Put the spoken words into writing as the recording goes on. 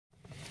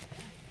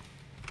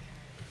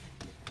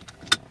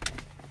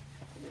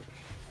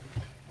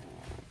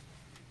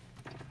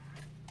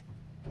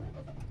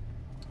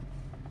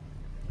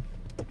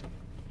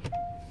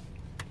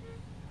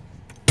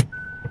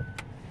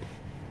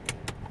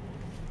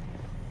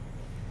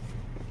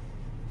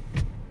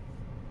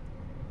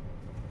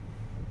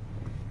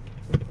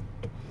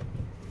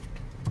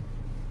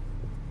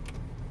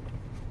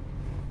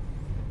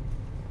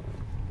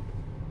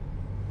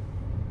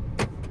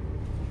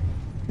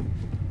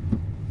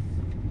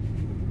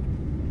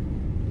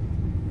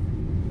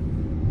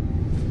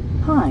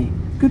Hi,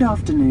 good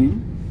afternoon.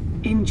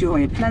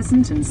 Enjoy a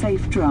pleasant and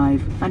safe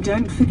drive, and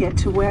don't forget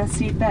to wear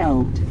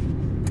seatbelt.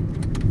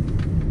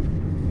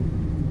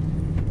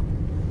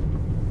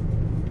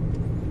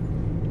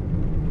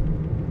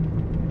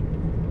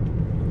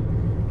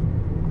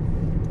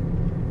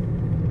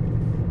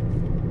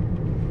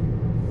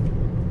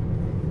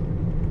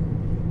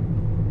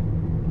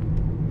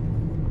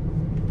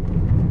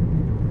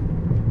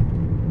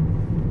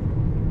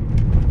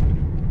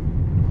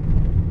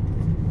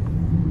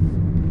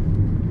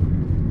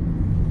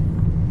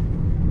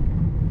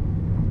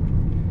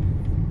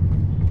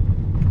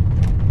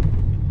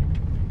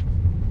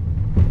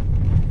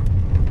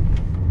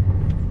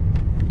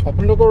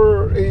 আপোনালোকৰ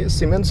এই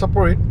cement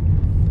সাপৰিত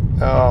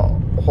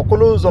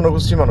সকলো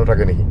জনগোষ্ঠীৰ মানুহ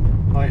থাকে নেকি?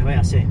 হয় হয়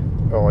আছে।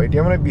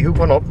 এতিয়া মানে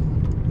বিহুখনত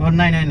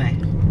নাই নাই নাই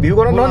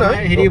বিহুখনত নহয়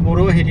হেৰি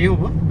বড়ো হেৰি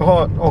হ'ব।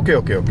 ওকে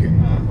ওকে ওকে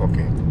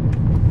ওকে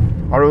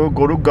আৰু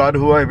গৰুক গা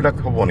ধোৱা এইবিলাক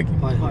হ'ব নেকি?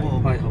 হয় হয়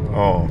হয় হ'ব।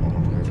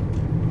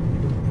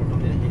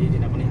 প্ৰথমে হেৰি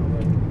দিনাখনি হ'ব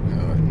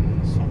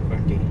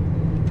সংক্ৰান্তি।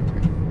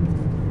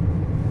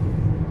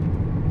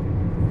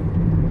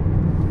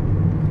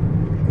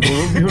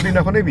 গৰু বিহুৰ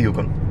দিনাখনেই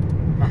বিহুখন।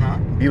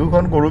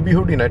 বিহুখন গৰু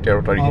বিহুৰ দিনাই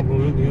 13 তাৰিখে।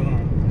 গৰু বিহু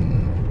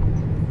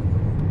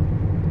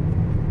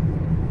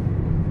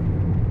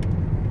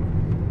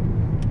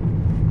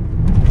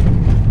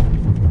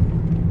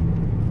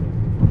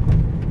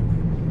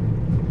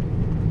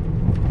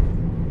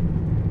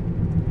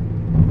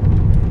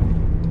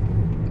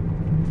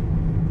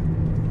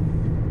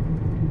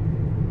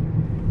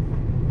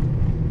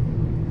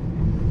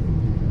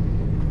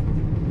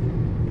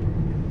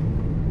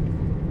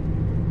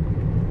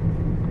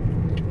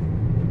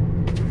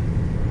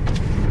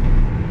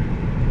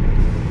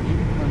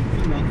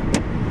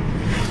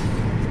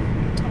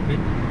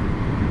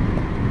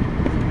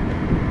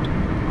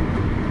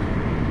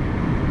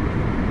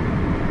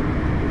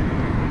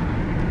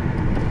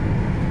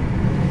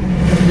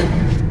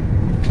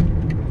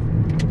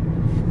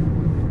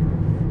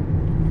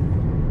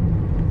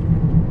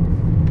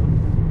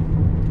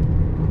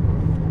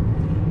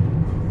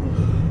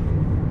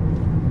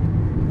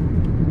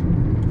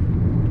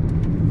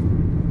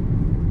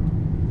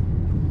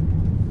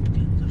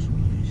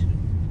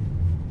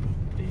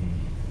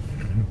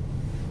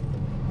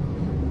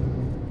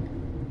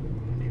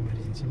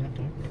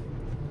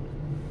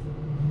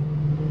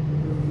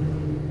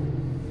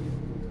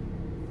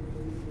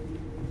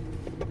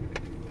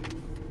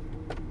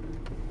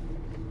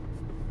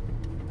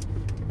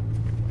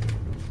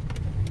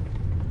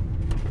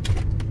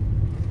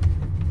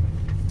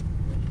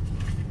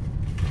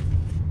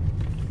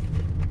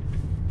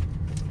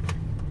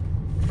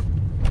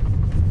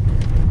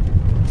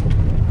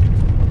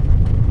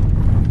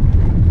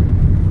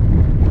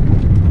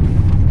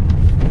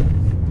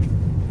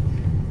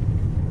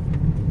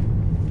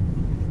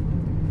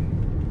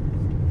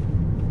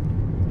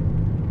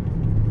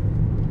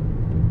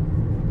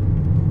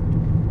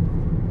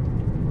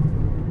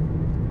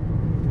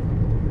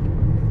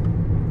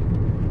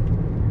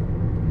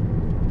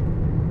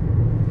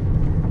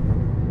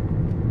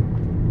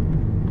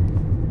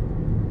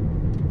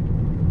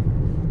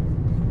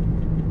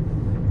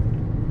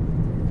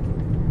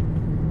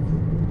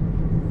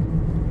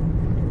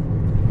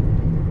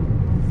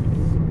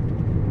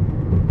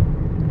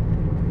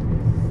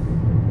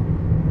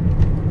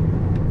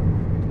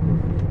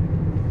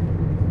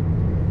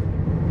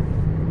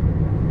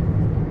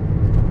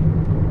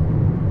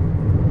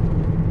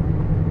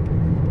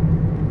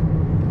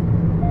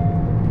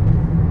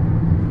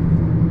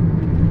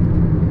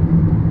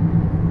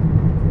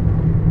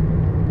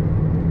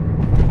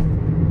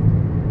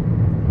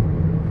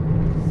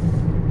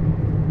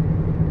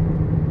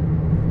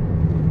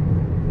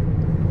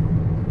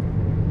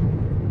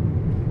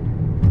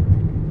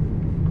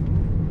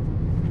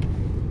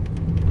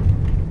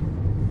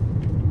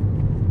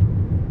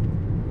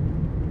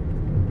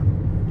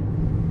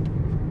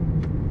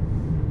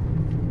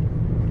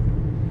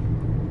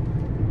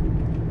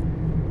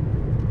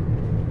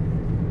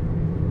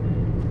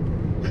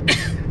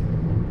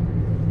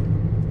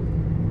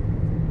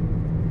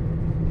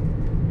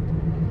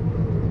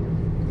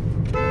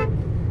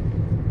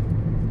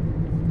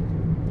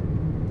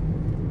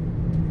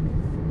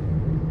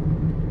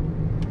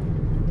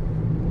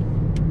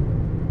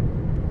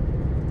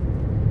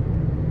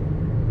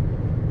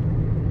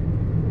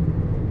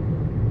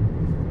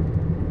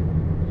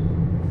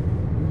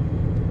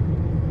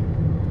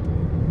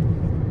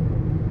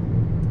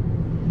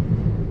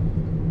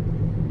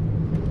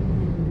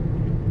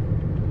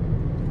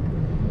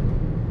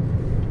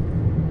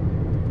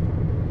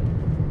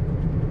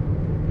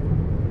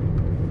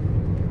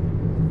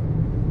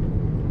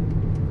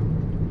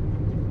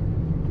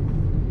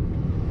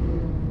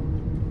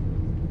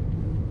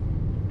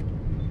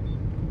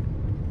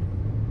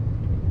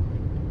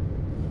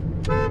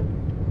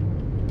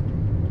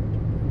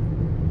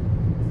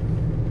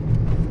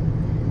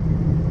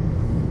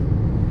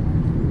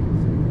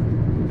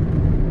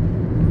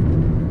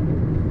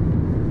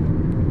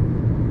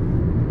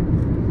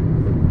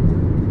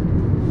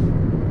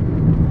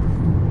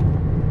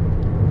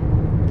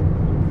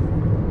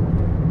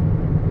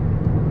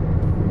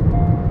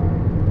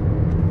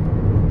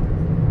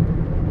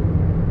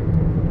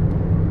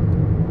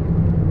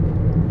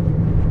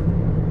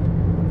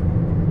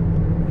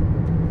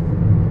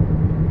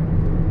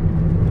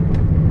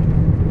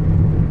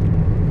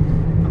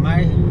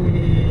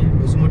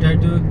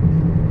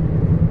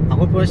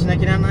আপোনালোকৰ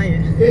চিনাকি নাই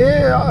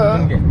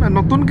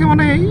নতুনকৈ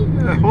মানে এই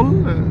হ'ল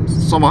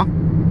ছমাহ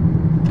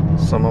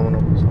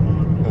মানৰ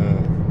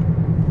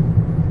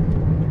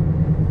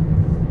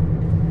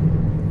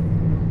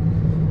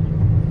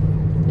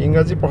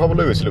ইংৰাজী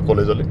পঢ়াবলৈ গৈছিলোঁ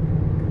কলেজলৈ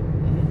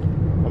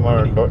আমাৰ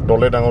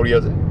দলে ডাঙৰীয়া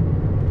যে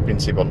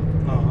প্ৰিন্সিপাল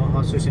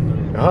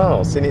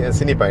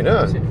চিনি পায় ন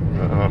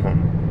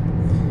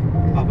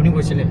আপুনি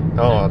কৈছিলে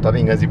তাত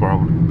ইংৰাজী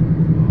পঢ়াবলৈ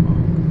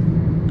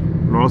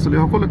ল'ৰা ছোৱালী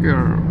সকলোকে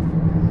আৰু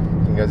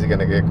ইংৰাজী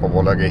কেনেকৈ ক'ব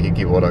লাগে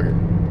শিকিব লাগে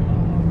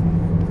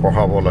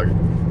পঢ়াব লাগে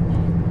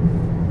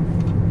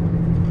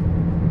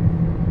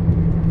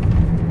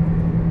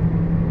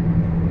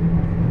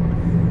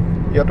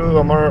ইয়াতো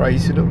আমাৰ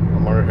আহিছিলোঁ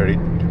আমাৰ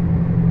হেৰিত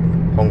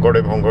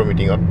শংকৰ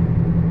মিটিঙত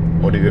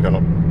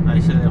অধিৱেশনত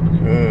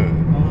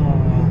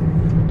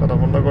তাত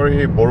আপোনালোকৰ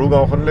এই বড়ো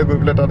গাঁওখনলৈ গৈ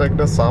পেলাই তাত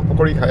একদম চাহ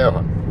পকৰি খাই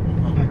অহা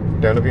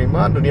তেওঁলোকে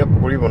ইমান ধুনীয়া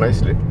পকৰি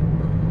বনাইছিলে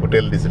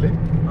হোটেল দিছিলে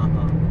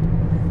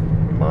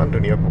ইমান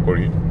ধুনীয়া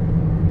পকৰি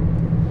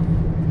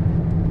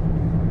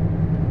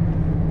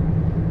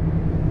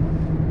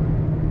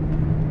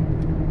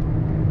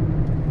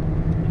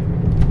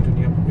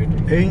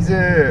এই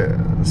যে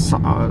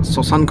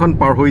শ্মশানখন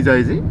পাৰ হৈ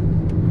যায় যে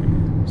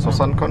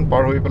শ্মশানখন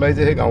পাৰ হৈ পেলাই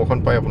যে সেই গাঁওখন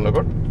পায়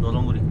আপোনালোকৰ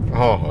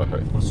হয়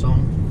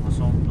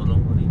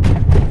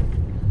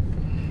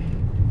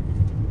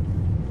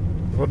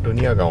বহুত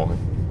ধুনীয়া গাঁও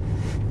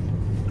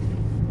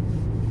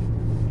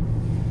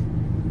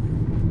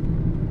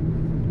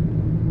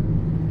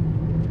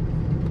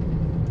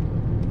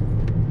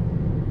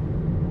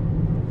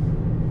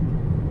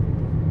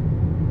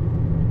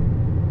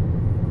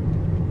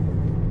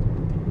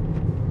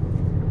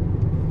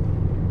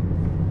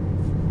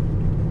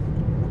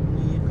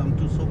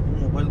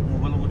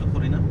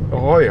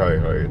হয়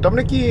হয়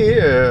তাৰমানে কি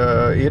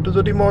এইটো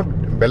যদি মই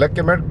বেলেগ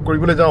কেমেৰাত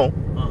কৰিবলৈ যাওঁ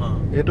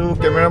এইটো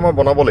কেমেৰা মই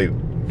বনাব লাগিব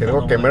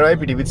তেনেকুৱা কেমেৰাই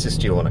পৃথিৱীত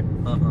সৃষ্টি হোৱা নাই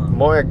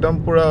মই একদম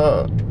পুৰা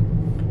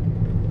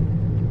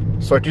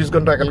 36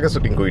 ঘণ্টা একেলগে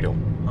শ্বুটিং কৰি দিওঁ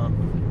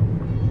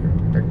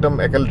একদম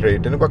একেলৰে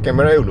তেনেকুৱা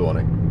কেমেৰাই ওলোৱা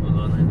নাই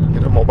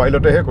কিন্তু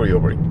মোবাইলতেহে কৰিব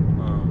পাৰি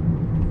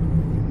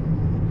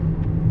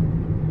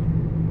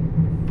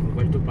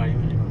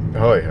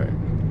হয়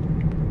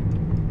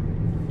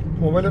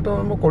মোবাইলতো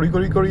মই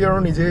কৰি আৰু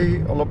নিজেই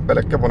অলপ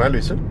বেলেগকৈ বনাই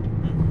লৈছোঁ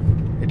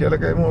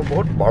এতিয়ালৈকে মই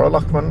বহুত 12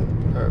 লাখ মান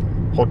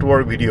ফটো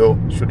আৰু ভিডিঅ'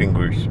 শ্বুটিং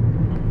কৰিছোঁ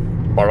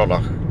 12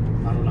 লাখ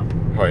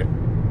হয়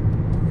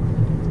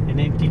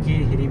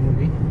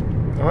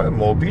হয়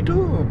মুভিটো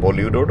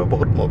বলিউডৰতো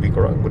বহুত মুভি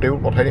কৰা গোটেইবোৰ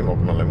পঠাই দিম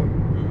আপোনালৈ মই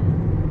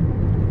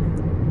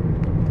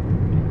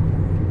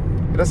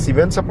এটা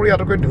চিমেন চাপৰি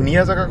আটাইতকৈ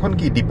ধুনীয়া জেগাখন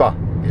কি দীপা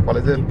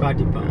এইফালে যে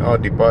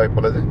দীপা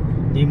এইফালে যে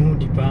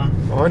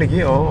হয় নেকি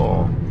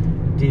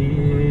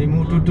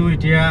ডিমুটো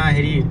এতিয়া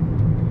হেৰি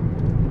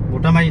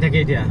গোটা মাৰি থাকে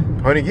এতিয়া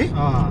হয় নেকি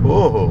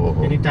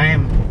এনি টাইম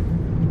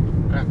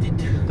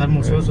তাৰ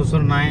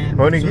মুছৰ নাই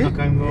হয় নেকি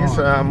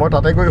মই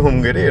তাতে গৈ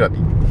হোমগে দেই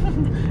ৰাতি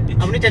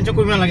আপুনি টেনচন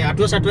কৰিব নালাগে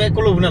আঁঠুৱা চাঠুৱা একো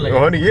ল'ব নালাগে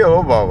হয় নেকি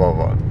বাহ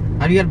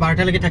আৰু ইয়াৰ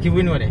 12টালৈকে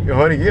থাকিবই নোৱাৰে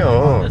হয় নেকি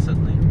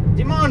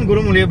যিমান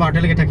গৰম হ'লেও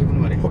 12টালৈকে থাকিব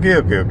নোৱাৰে অ'কে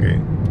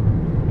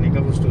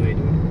এনেকুৱা বস্তু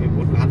এইটো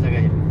বহুত ভাল জেগা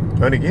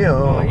হয় নেকি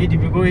এই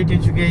ডিব্ৰুগড় এই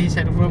তিনিচুকীয়া এই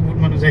চাইডৰ পৰা বহুত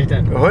মানুহ যায়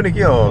তাত হয়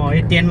নেকি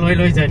এই টেণ্ট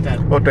লৈ যায় তাত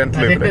টেণ্ট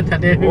লৈ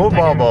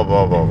বাহ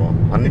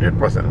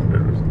 100%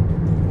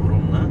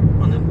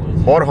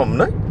 বৰ হম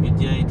না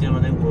এতিয়া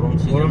মানে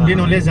গৰম দিন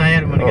হ'লে যায়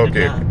আৰু মানে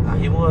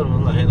আহিব আৰু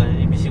লাহে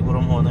বেছি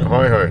গৰম হোৱা নাই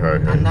হয়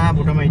ঠাণ্ডা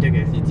বতাহ মাৰি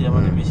থাকে যেতিয়া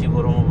মানে বেছি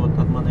গৰম হ'ব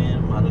তাত মানে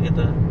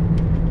মানুহকেইটা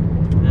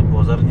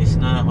বজাৰ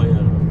নিচিনা হয়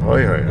আৰু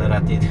হয়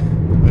ৰাতি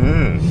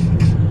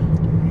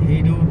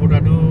সেইটো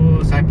বতাহটো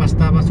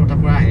 4-5টা বা 6টাৰ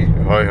পৰা আহে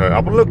হয়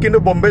আপোনালোক কিন্তু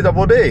বম্বে যাব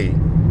দেই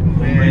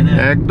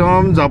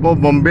একদম যাব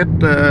বম্বেত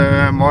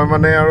মই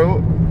মানে আৰু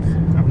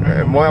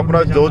মই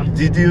আপোনাৰ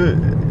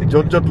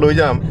য'ত লৈ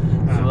যাম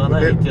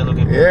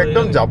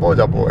একদম যাব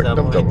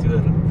একদম যাব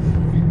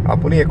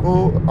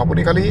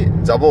আপুনি খালি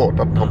যাব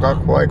তাত থকা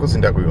খোৱা একো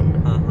চিন্তা কৰিব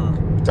নালাগে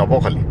যাব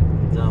খালি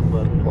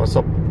মই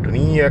চব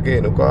ধুনীয়াকৈ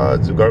এনেকুৱা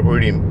যোগাৰ কৰি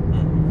দিম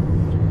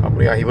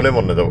আপুনি আহিবলৈ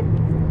মন নাযাব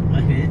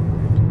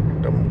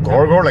একদম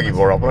ঘৰ লাগিব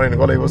আৰু আপোনাৰ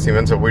এনেকুৱা লাগিব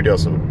চিমেণ্ট চাপৰিতে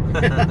আছোঁ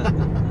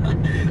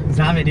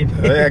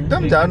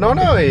একদম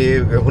নহয়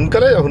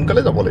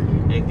সোনকালে যাব লাগিব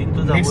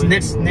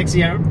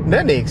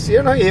নেক্সট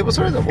ইয়াৰ নহয় এই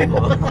বছৰে যাব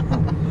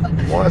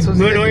মই আছোঁ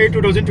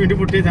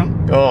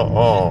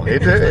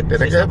সেইটোৱে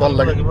তেনেকৈ ভাল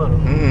লাগে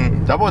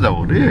যাব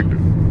দেই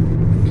একদম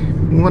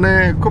মোৰ মানে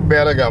খুব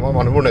বেয়া লাগে আমাৰ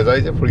মানুহবোৰ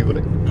নাযায় যে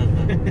ফুৰিবলৈ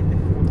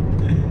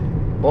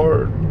বৰ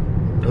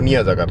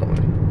ধুনীয়া জেগা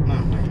তাৰমানে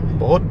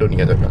বহুত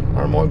ধুনীয়া জেগা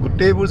আৰু মই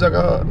গোটেইবোৰ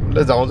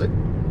জেগালৈ যাওঁ যে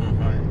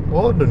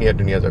বহুত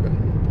ধুনীয়া জেগা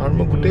আৰু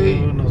মই গোটেই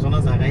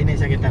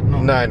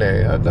নাই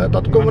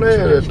তাতকৈ মানে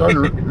তাৰ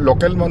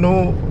লোকেল মানুহ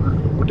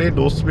গোটেই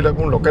দোষবিলাক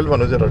মোৰ লোকেল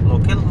মানুহ যে তাৰ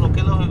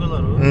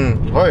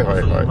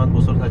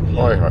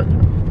হয়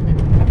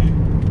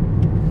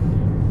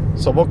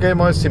চবকে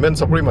মই চিমেণ্ট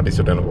চাপৰি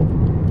মাতিছোঁ তেওঁলোকক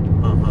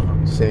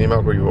চিনেমা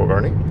কৰিবৰ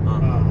কাৰণে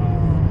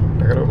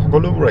তেখেতক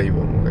সকলোবোৰ আহিব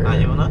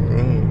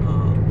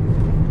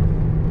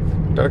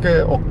তেওঁলোকে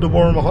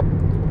অক্টোবৰ মাহত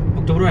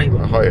আহিব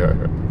হয়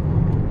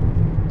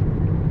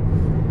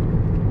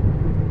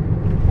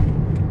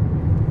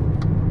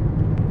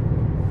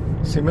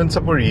সিমেন্ট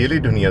চাপৰ ৰিয়েলি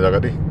ধুনীয়া জাগা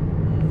দেই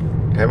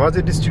ধেমাজি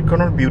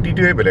ডিষ্ট্ৰিক্টখনৰ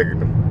বিউটিটোৱে বেলেগ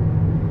একদম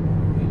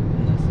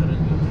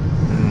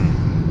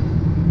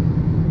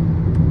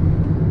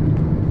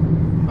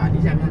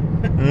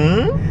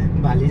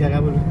বালি জাগা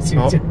বল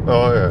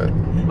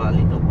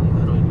বালি তো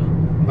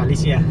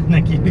বালিশিয়া না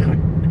কি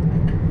কয়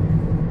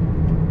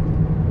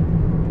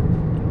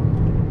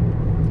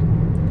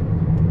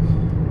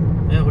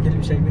এ হোটেল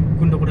বিচাৰিবে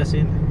কোনটো ক'ত আছে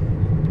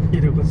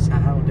এৰকম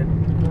সাহা হোটেল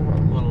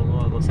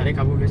সাৰে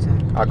খাবো লৈছা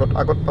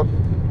আগত পাব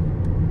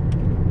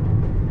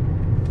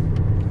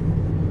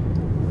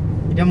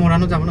এটা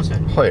মৰানো যাব না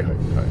স্যাৰ হয়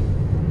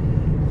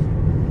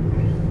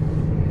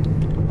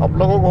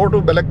আপোনালোকৰ ঘৰটো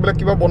বেলেগ বেলেগ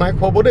কিবা বনাই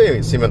খুৱাব দেই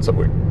সিমেন্ট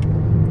চাপৰি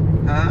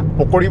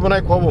পকৰি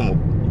বনাই খুৱাব মোক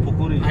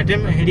পকৰি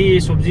আইটেম হেৰি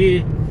সবজি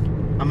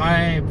আমাৰ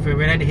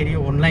ফেভাৰিট হেৰি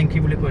অনলাইন কি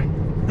বুলি কয়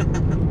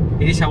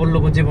হেৰি চাউল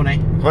লগত যে বনাই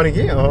হয়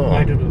নেকি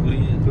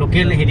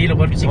লোকেল হেৰি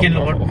লগত চিকেন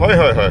লগত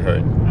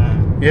হয়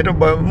এইটো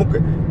মোক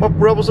মই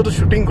পুৰা বস্তুটো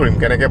শ্বুটিং কৰিম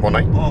কেনেকৈ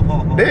বনাই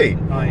দেই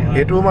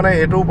এইটো মানে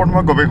এইটোৰ ওপৰত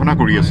মই গৱেষণা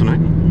কৰি আছো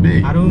নহয় দেই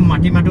আৰু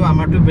মাটিমাটো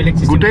আমাৰটো বেলেগ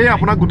চিষ্টেম গোটেই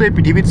আপোনাক গোটেই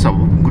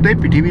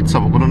পৃথিৱীত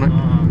চাব কোনো নাই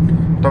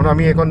তাৰমানে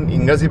আমি এখন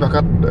ইংৰাজী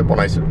ভাষাত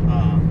বনাইছোঁ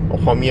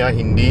অসমীয়া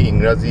হিন্দী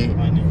ইংৰাজী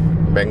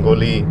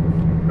বেংগলী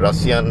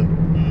ৰাছিয়ান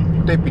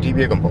গোটেই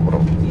পৃথিৱীয়ে গম পাব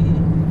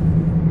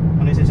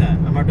শুনিছে ছাৰ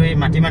আমাৰটো এই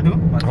মাটিমাটো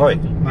হয়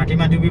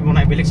মাটিমাটো বি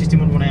বনাই বেলেগ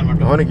চিষ্টেমত বনাই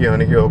আমাৰটো হয়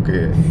নেকি ওকে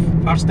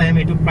ফাৰ্ষ্ট টাইম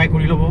এইটো ফ্ৰাই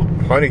কৰি ল'ব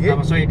হয় নেকি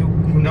তাৰপাছত এইটো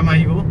খুন্দা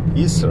মাৰিব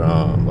ইছ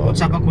ৰাম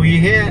চাফা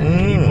কৰিহে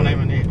বনাই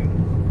মানে এইটো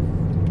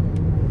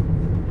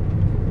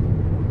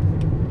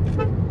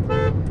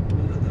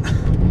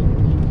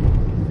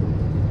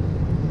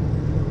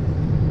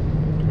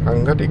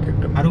সাংঘাতিক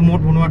একদম আৰু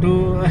মোট বনোৱাটো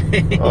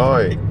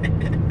হয়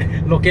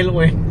লোকেল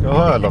ওয়াইন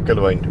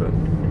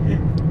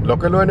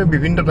লোকেল ওয়াইন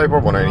বিভিন্ন টাইপৰ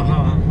বনাই নেকি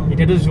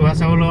এটাটো জোৱা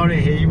চাউলৰ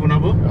হেৰি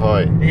বনাব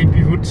হয় এই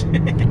বিহুত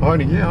হয়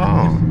নেকি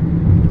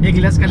এই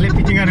গিলাস কালে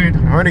ফিটিং আৰু এটা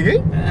হয় নেকি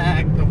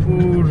একদম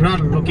পুৰা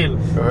লোকেল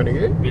হয়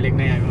নেকি বেলেগ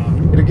নাই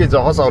এটা কি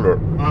জহা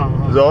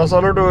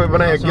চাউলৰটো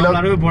মানে এক গিলাস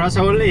আৰু বৰা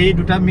চাউল এই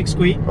দুটা মিক্স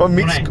কৰি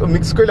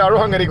মিক্স কৰিলে আৰু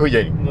সাংঘাতিক হৈ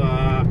যায়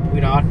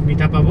বিৰাট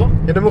মিঠা পাব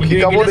এটা মোক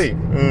শিকাব দেই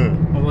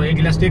এই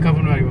গিলাসটোৱে খাব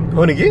নোৱাৰিব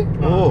হয় নেকি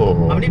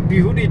আপুনি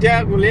বিহুত এতিয়া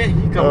গ'লে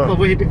শিকাব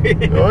পাব সেইটো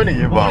হয়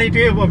নেকি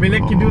এইটোৱে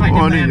বেলেগ কিন্তু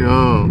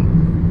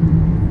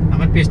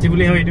আমাৰ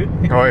ফেষ্টিভেলে হয় এইটো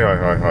হয়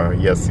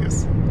য়েছ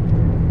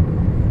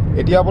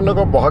এতিয়া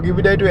আপোনালোকৰ বহাগী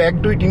বিদায়টো 1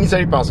 2 3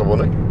 4 5 হ'ব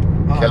নহয়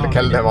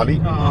খেল ধেমালি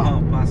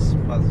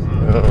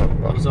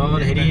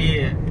 5 হেৰি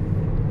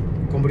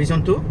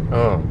কম্পিটিশনটো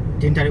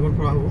 3 তাৰিখৰ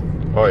পৰা হ'ব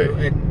হয়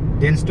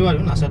ডেন্সটো আৰু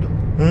নাচাটো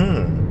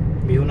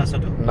বিহু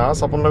নাচাটো নাচ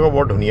আপোনালোকৰ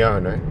বৰ ধুনীয়া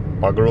হয় নহয়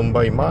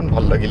বাগৰুম্বা ইমান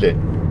ভাল লাগিলে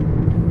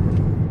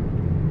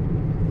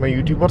মই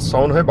ইউটিউবত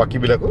চাওঁ নহয়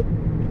বাকীবিলাকো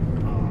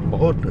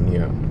বহুত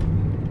ধুনীয়া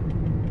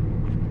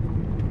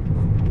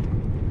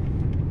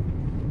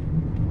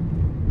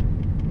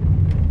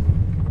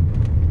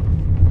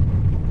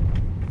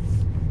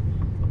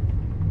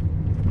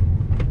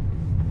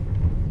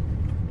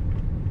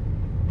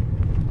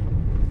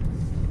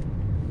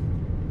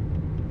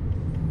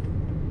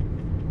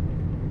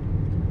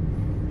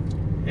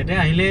এটা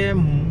আহিলে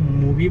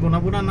মুভি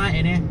বনাব না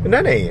এনে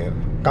নাই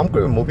কাম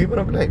কৰিব মুভি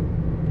বনাবলৈ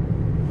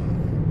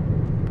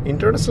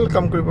ইণ্টাৰনেশ্যনেল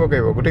কাম কৰিব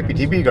পাৰিব গোটেই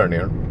পৃথিৱীৰ কাৰণে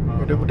আৰু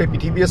এইটো গোটেই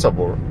পৃথিৱীয়ে চাব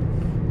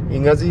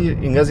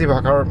ইংৰাজী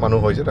ভাষাৰ মানুহ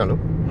হয় যে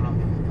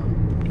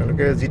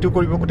তেওঁলোকে যিটো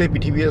কৰিব গোটেই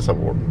পৃথিৱীয়ে চাব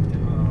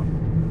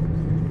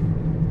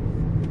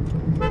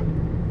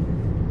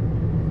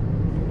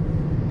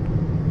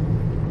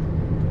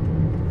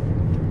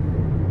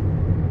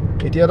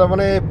এতিয়া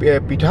তাৰমানে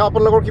পিঠা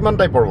আপোনালোকৰ কিমান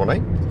টাইপৰ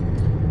বনাই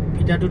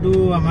পিঠাটোতো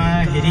আমাৰ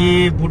হেৰি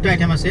বহুত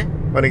আইটেম আছে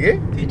হয় নেকি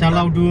পিঠা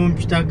লাডু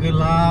পিঠা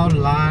গোলাও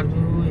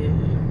লাডু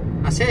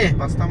আছে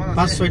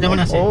 5-6টা মান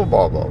আছে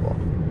বাহ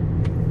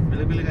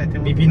বেলেগ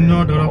আইটেম বিভিন্ন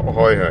ধৰণৰ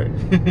হয়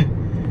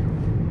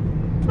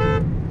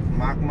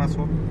মাক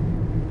মাছৰ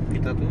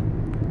পিঠাটো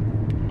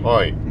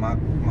হয়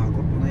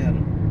মাকত বনাই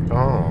আৰু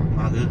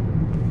মাঘ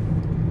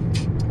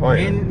হয়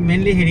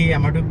মেইনলি হেৰি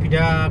আমাৰটো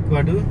পিঠা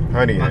খোৱাটো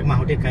হয় নেকি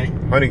মাহতে খায়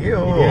হয় নেকি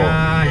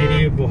হেৰি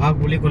বহাগ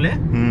বুলি ক'লে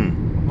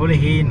বলে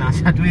সেই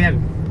নাচাটোৱে আৰু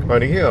হয়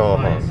নেকি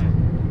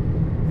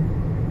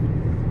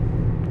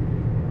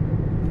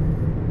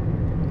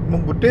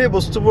মোক গোটেই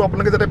বস্তুবোৰ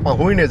আপোনালোকে যাতে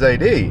পাহৰি নাযায়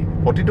দেই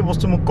প্ৰতিটো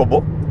বস্তু মোক ক'ব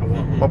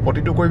মই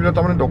প্ৰতিটো কৰিবলৈ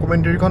তাৰমানে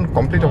ডকুমেণ্টেৰীখন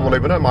কমপ্লিট হ'ব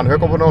লাগিব ন মানুহে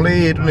ক'ব নহ'লে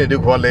এইটো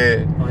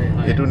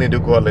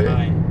নেদেখুৱালে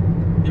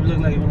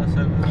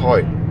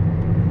হয়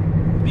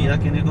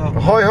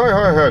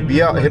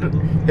বিয়া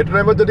সেইটো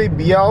টাইমত যদি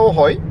বিয়াও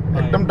হয়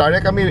একদম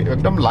ডাইৰেক্ট আমি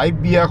একদম লাইভ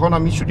বিয়া এখন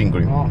আমি শ্বুটিং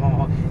কৰিম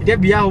এতিয়া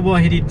বিয়া হ'ব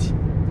হেৰিত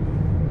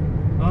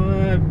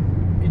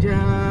এতিয়া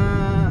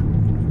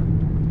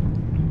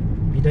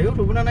বিদায়ো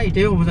হ'ব না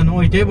এতিয়াই হ'ব জানো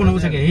এতিয়াই বনাব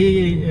চাগে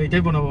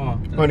এতিয়াই বনাব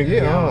হয় নেকি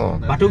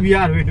বাটু বিয়া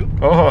আৰু এইটো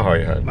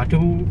হয় বাটু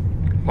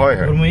হয়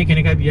ধৰ্মই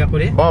কেনেকৈ বিয়া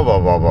কৰে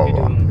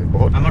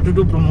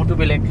আমাৰটোতো প্ৰমোটো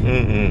বেলেগ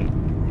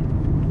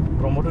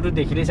প্ৰমোটোতো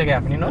দেখিলেই চাগে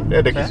আপুনি ন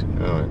দেখিছোঁ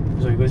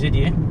জয়গজি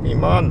দিয়ে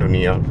ইমান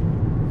ধুনীয়া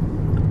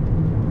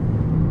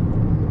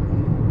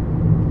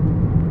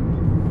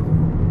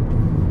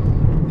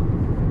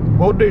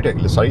বহুত দেৰি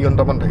থাকিলে 4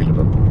 ঘণ্টামান থাকিলে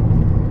তাত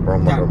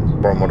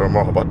ব্ৰহ্মধৰ্ম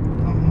সভাত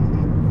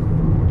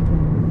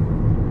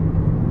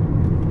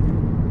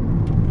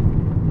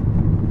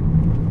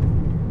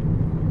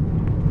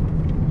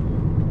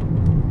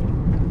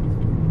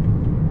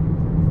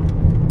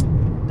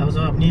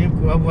তাৰপিছত আপুনি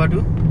খোৱা বোৱাটো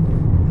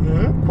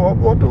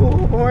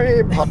মই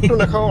ভাতটো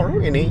নাখাওঁ আৰু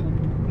এনেই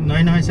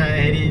নহয় ছাৰ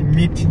হেৰি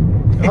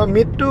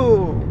মিটটো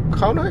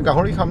খাওঁ নহয়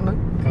গাহৰি খাম নহয়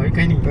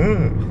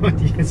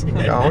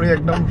গাহৰি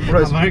একদম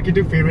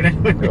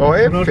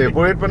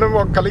ফেভৰেট মানে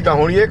মই খালি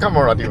গাহৰিয়ে খাম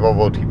আৰু ৰাতিপুৱা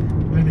উঠি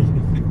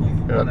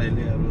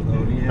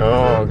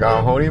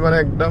গাহৰি মানে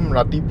একদম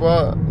ৰাতিপুৱা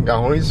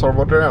গাহৰি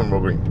চৰ্বতেৰে আৰম্ভ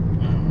কৰিম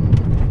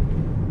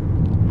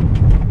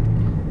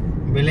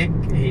বেলেগ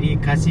হেৰি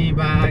খাচী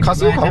বা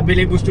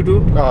বেলেগ বস্তুটো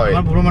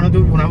আমাৰ বড়ো মানুহটো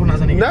বনাব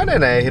নাজানে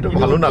নাই সেইটো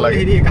ভালো নালাগে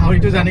হেৰি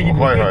গাহৰিটো জানে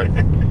কিন্তু হয়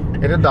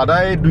এতিয়া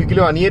দাদাই 2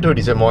 কিলো আনিয়ে থৈ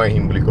দিছে মই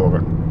আহিম বুলি ক'ব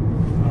কাৰণে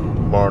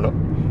মৰণত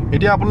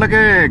এতিয়া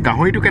আপোনালোকে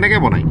গাহৰিটো কেনেকৈ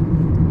বনায়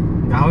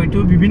গাহৰিটো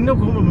বিভিন্ন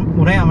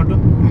বনায় আমাৰতো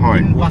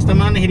 5টা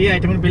মান হেৰি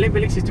আইটেমত বেলেগ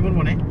বেলেগ চিষ্টেমত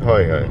বনায়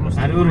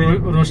আৰু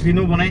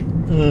ৰচলিনো বনায়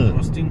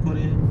ৰষ্টিং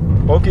কৰে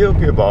অ'কে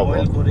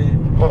বইল কৰে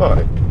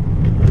হয়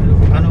আৰু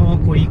শুকানো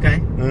কৰি খায়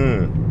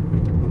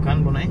শুকান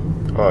বনায়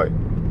হয়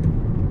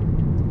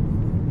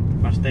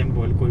ফাৰ্ষ্ট টাইম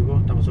বইল কৰিব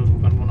তাৰপিছত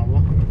শুকান বনাব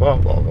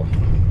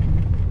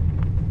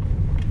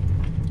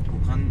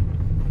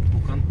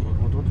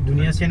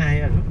ধুনীয়া চেন আহে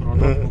আৰু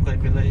শুকাই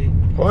পেলাই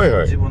হয়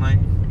বনায়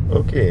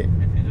অ'কে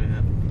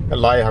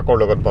লাই শাকৰ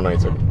লগত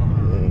বনাইছে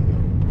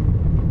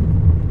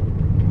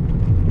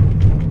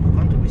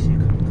শুকানটো বেছি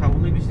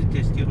খাবলৈ বেছি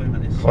টেষ্টি হয়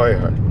মানে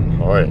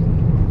হয়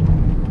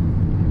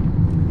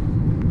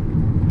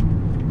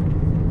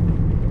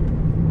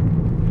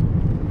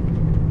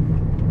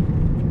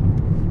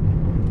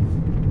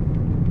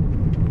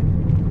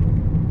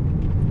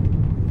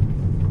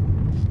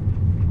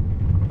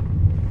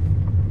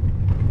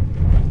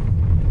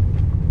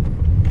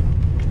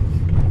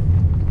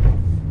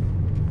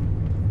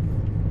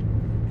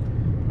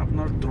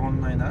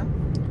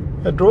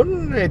ড্ৰোন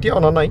এতিয়া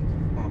অনা নাই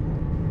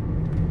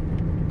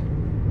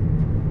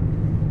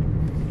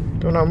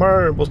কাৰণ আমাৰ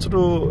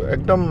বস্তুটো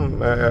একদম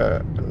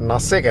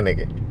নাচে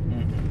কেনেকৈ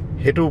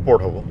সেইটোৰ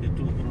ওপৰত হ'ব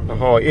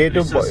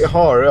এইটো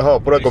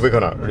পুৰা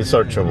গৱেষণা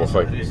ৰিচাৰ্চ হ'ব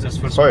হয়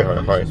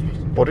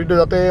প্ৰতিটো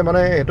যাতে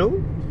মানে সেইটো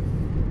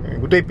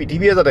গোটেই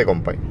পৃথিৱীয়ে যাতে গম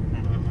পায়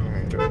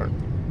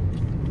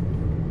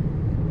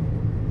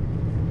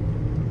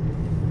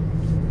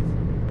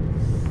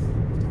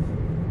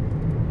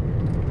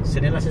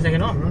চেনেল আছে চাগে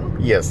ন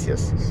yes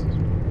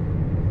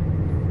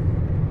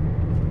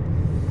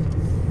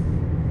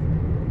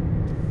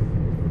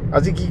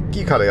আজি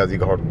কি খালে আজি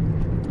ঘৰত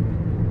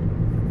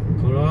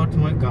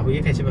মই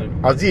গাহৰিয়ে খাইছো বাৰু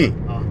আজি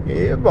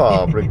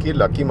বাপৰে কি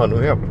লাকি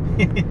মানুহে আপুনি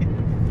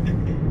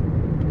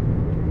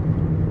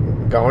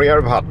গাহৰি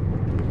আৰু ভাত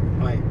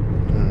হয়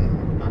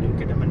আলু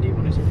কেইটামান দি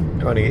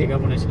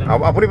বনাইছিলো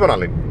আপুনি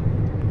বনালে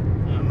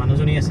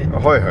মানুহজনী আছে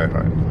হয়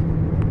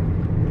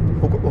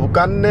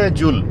শুকান নে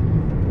জোল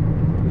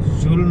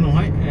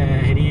নহয়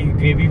হেৰি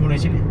গ্ৰেভি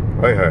বনাইছিলে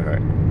হয়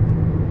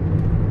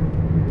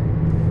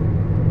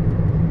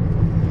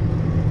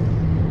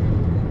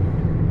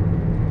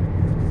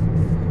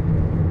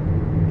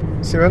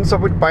চিভেন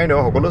চবত পায় ন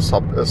সকলো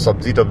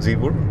চব্জি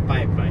তব্জিবোৰ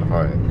পায়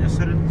হয়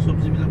নেচাৰেল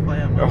চব্জিবিলাক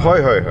পায়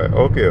হয়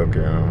অ'কে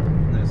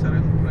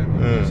নেচাৰেল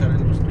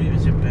বস্তুৱে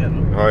বেছি পায় আৰু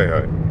হয়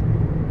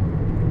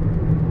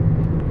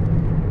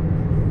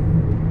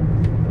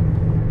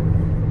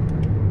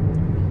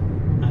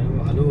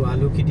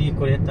আলু খেতি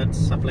কৰে তাত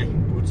সাপ্লাই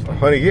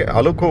হয় নেকি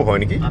আলু খুব হয়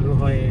নেকি আলু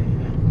হয়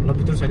অলপ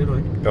ভিতৰ সাইডত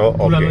হয়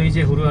আলু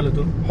যে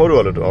সৰু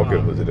আলুটো অ'কে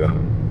বুজিলো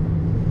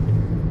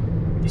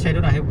এই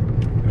সাইডত আহে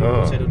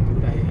সাইডত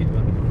বহুত আহে সেইটো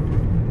আলু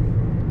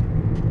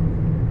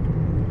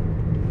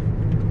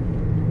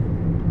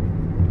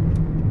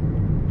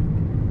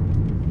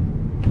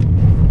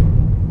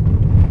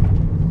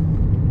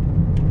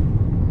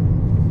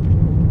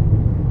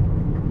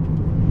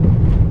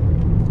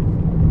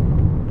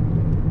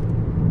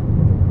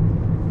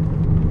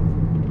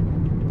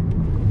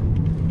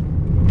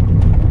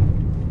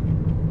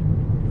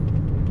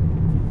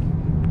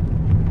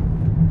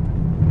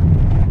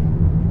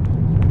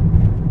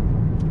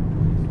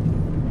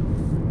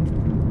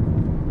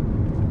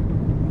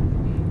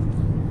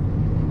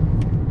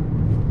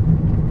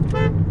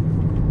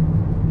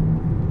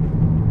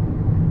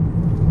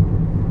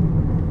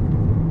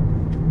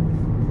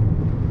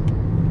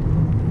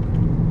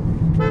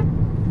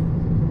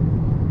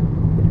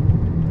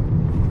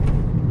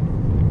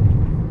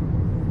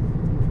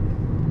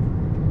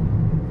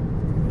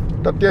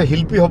তাতে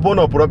শিল্পী হ'ব ন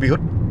পুৰা বিহুৰ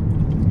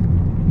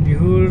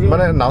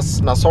মানে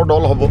নাচৰ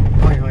দল হ'ব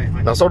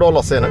নাচৰ দল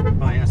আছে না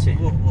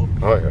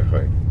হয়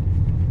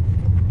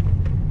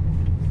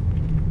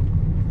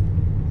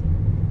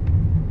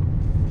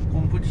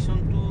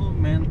কম্পিটিশনটো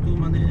মেনটো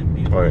মানে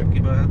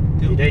কিবা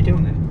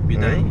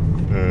বিদায়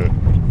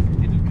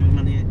এইটো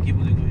মানে কি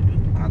বুলি কয় এইটো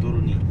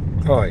আদৰণি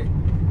হয়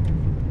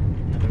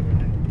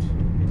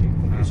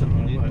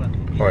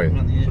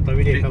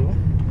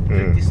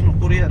প্ৰেক্টিছ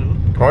নকৰে আৰু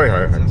হয়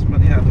হয়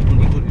মানে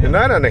আদৰণি কৰি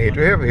নাই নাই নাই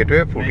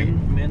সেইটোহে ফূৰ্তি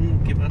মেইন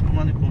কিবা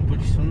মানে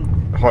কম্পিটিশ্যন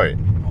হয়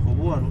হ'ব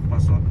আৰু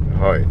পাছত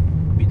হয়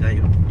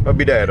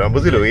বিদায়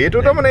বুজিলো এইটো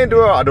তাৰমানে এইটো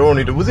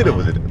আদৰণিটো বুজিলো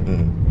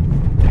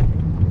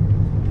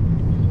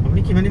আপুনি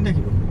কিমান দিন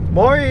থাকিব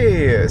মই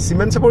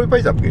চিমেণ্ট চাপৰি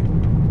পাই যামগৈ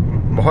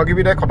বহাগী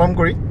বিদায় খতম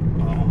কৰি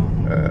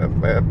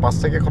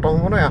 5 তাৰিখে খতম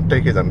হ'ব নহয় 8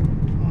 তাৰিখে যাম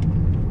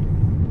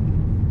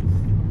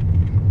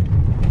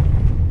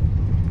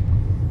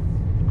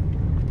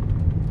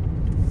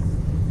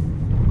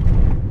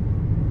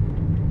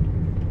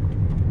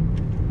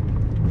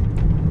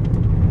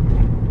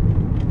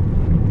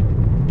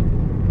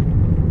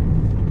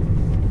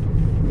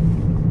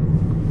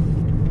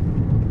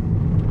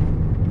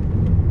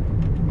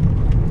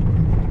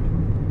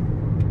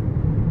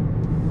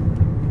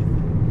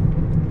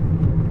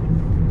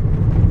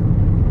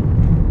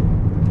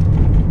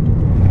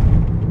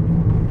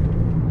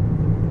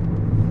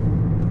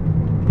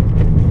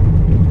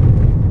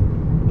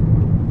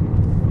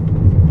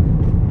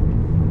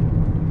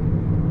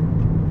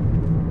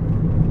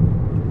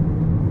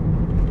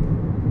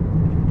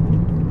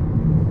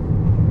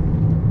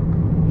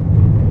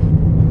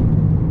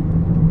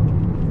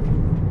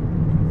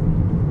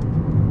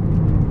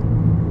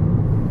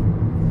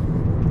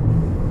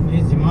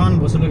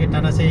বছৰলৈকে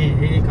তাত আছে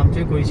সেই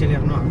কামটোৱে কৰিছিলে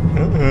ন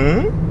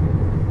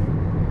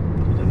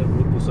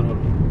বহুত বছৰ হ'ল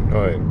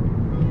হয়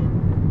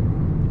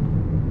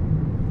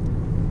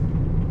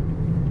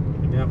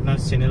এতিয়া আপোনাৰ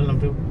চেনেল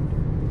নামটো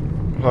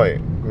হয়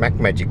মেক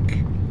মেজিক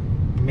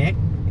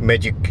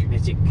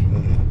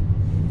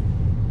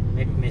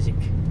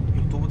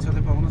ইউটিউবত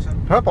চালে পাব না স্যার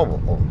হ্যাঁ পাব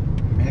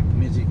মেক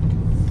মেজিক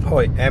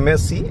হয়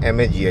MSC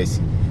MAGIC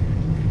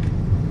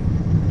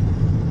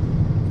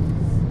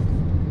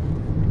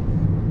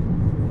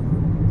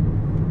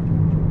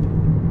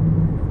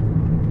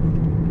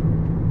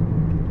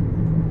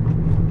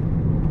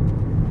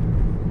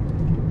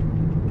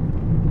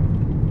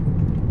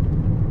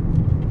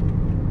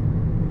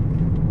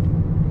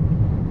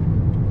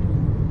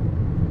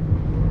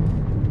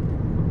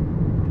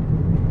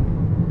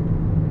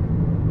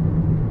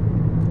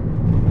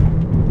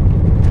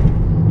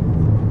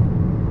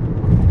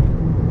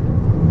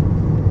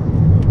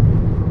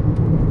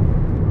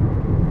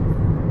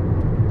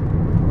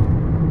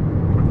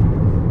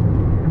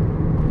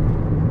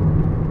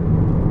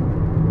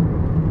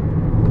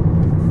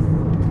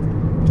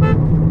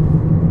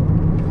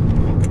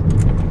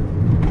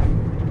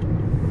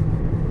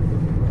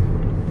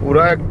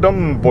পুরা একদম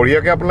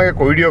বঢ়িয়াকে আপোনালোকে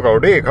কৰি দিয়ক আৰু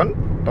দেই এখন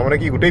তাৰমানে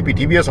কি গোটেই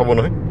পৃথিৱীয়ে চাব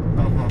নহয়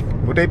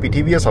গোটেই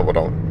পৃথিৱীয়ে চাব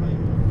তাৰমানে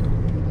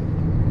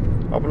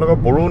আপোনালোকৰ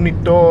বড়ো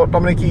নৃত্য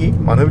তাৰমানে কি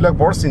মানুহবিলাক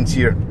বৰ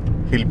চিনচিয়াৰ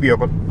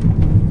শিল্পীসকল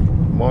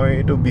মই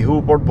এইটো বিহুৰ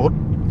ওপৰত বহুত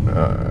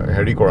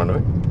হেৰি কৰা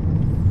নহয়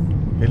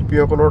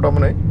শিল্পীসকলৰ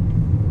তাৰমানে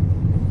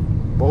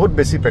বহুত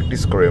বেছি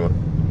প্ৰেক্টিছ কৰে মানে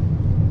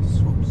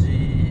সবজি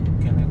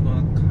কেনেকুৱা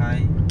খাই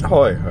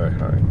হয় হয়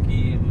হয় কি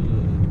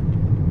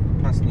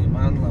পাঁচ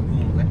নিৰ্মাণ লাভে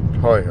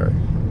হয় হয়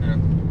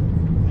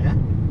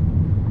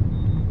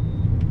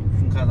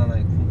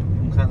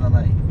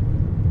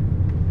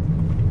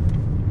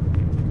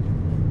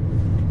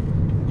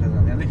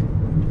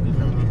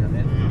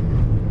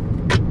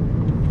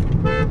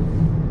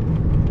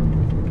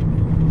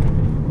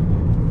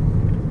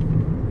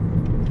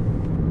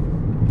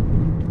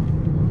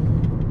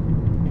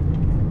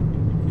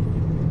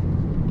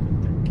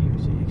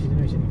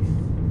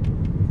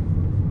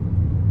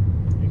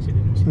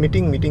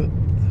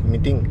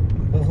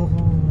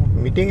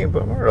meeting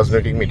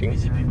राजनैतिक मीटिंग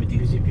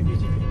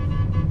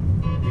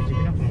BJP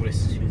ना कांग्रेस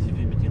BJP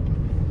मीटिंग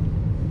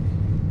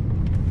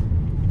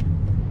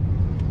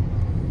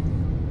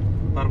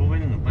पारबोबाय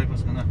नोङो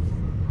बाइपास खाना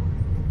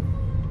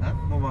हा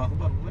माबाखौ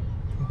पारबोबाय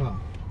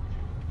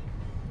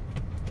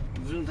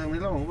जों थांनाय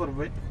लामाखौ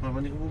पारबोबाय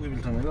माबानिखौ बगिबिल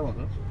थांनाय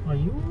लामाखौ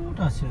आयु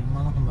दासो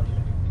माला खालामबाय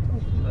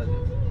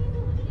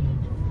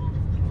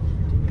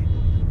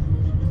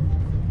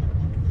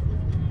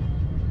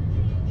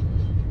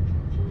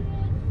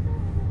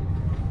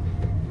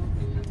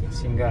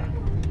Singgah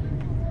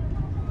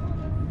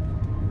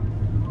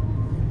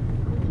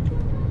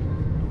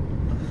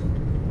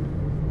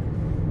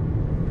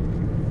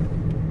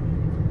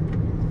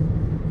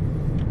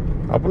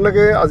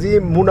আপোনালোকে আজি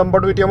মোৰ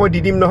নাম্বাৰটো এতিয়া মই দি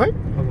দিম নহয়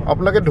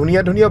আপোনালোকে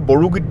ধুনীয়া ধুনীয়া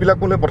বড়ো গীতবিলাক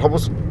মোলৈ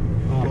পঠাবচোন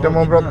এতিয়া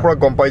মই পুৰা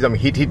গম পাই যাম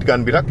হিট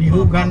গানবিলাক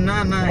বিহু গান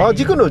না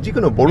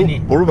যিকোনো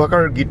বড়ো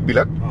ভাষাৰ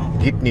গীতবিলাক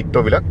গীত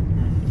নৃত্যবিলাক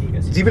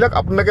যিবিলাক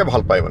আপোনালোকে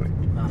ভাল পায় মানে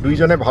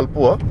দুইজনে ভাল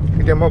পোৱা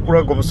এতিয়া মই পুৰা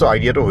গম পাইছোঁ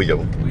আইডিয়াটো হৈ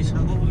যাব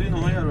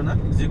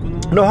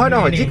নহয়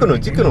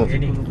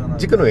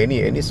যিকোনো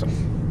এনি সং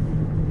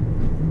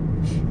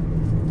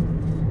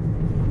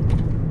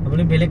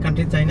আপুনি বেলেগ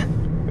কাণ্ট্ৰিত যায় না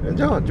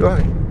যোৱা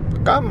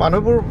কাম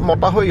মানুহবোৰ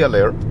মতা হৈ গ'লে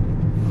আৰু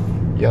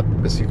ইয়াত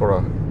বেছি কৰা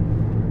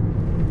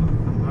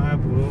আমাৰ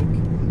বড়ো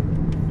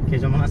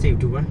কেইজনমান আছে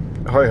ইউটিউবাৰ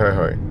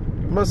হয়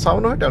মই চাওঁ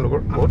নহয় তেওঁলোকৰ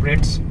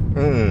আপডেটছ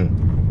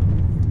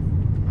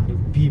আৰু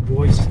বি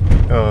বয়ছ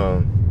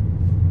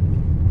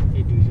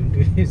এই দুইজনটো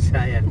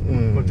চাই আৰু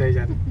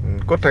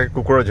ক'ত থাকে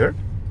কোকৰাঝাৰ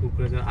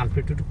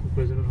আলফ্ৰেডটো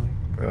কোকৰাঝাৰৰ হয়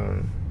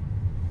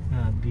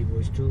বি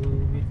বস্তু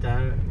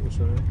তাৰ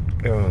ওচৰত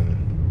অঁ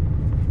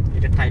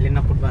এটা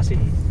থাইলেণ্ডৰ ক'ত আছে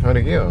হয়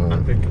নেকি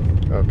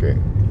অ'কে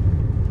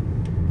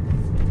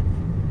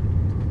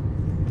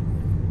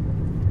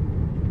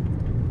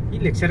ই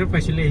লেকচাৰত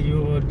পাইছিলে সি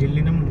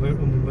দিল্লী নে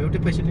মুম্বাইতে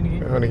পাইছিলে নেকি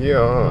হয় নেকি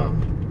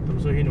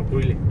তাৰপিছত সি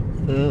নকৰিলে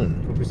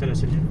প্ৰফেচাৰ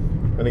আছিলে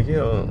হয় নেকি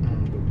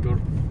ডক্টৰ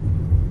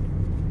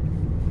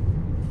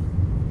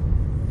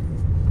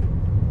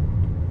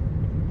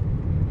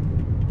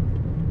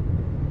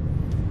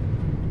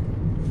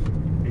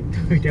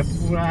এতিয়া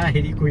পুৰা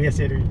হেৰি কৰি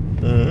আছে আৰু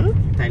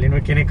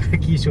থাইলেণ্ডৰ কেনেকৈ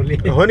কি চলে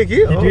হয় নেকি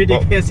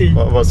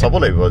চাব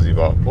লাগিব আজি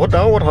বহুত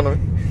ডাঙৰ কথা নহয়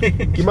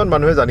কিমান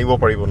মানুহে জানিব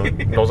পাৰিব নহয়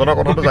নজনা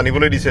কথাটো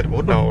জানিবলৈ দিছে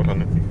বহুত ডাঙৰ কথা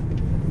নহয়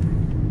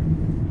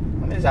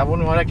মানে যাব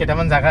নোৱাৰা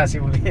কেইটামান জাগা আছে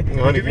বুলি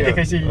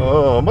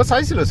মই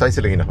চাইছিলো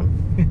সেইদিনাখন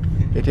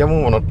এতিয়া মোৰ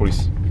মনত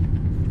পৰিছে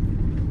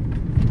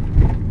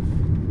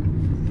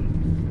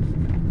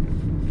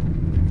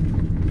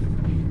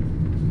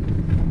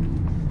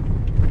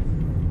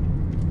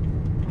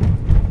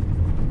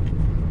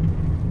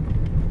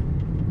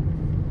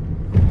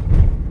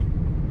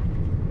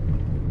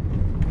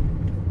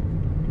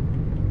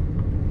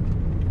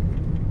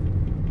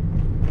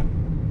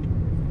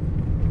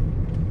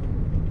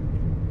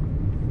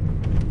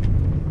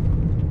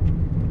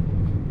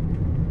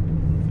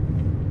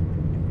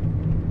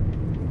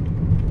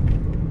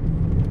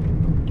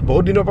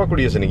বহুত দিনৰ পৰা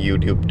কৰি আছে নেকি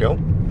ইউটিউব তেওঁ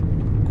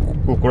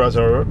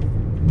কোকৰাঝাৰৰ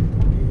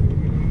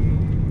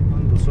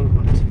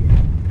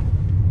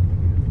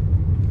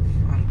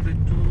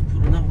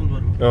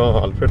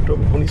আলফ্ৰেডটো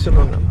শুনিছো ন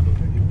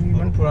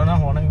ইমান পুৰণা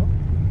হোৱা নাই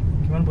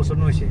কিমান বছৰ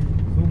হৈছে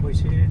খুব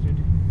হৈছে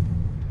যদি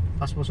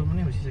 5 বছৰ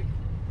মানে হৈছে চাগে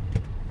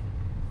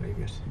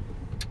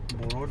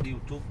বড়োৰ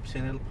ইউটিউব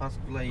চেনেল ফাৰ্ষ্ট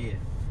খোলাইয়ে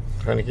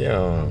হয় নেকি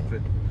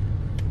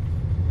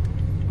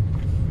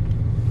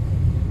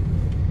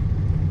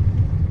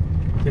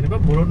তেনেকুৱা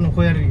বড়োত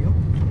নকয় আৰু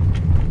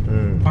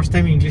ফাৰ্ষ্ট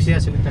টাইম ইংলিছে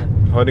আছিলে তাৰ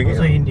হয় নেকি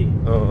হিন্দী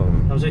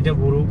তাৰপিছত এতিয়া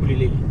বড়ো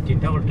খুলিলে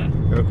 3টা ঘণ্টা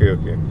অ'কে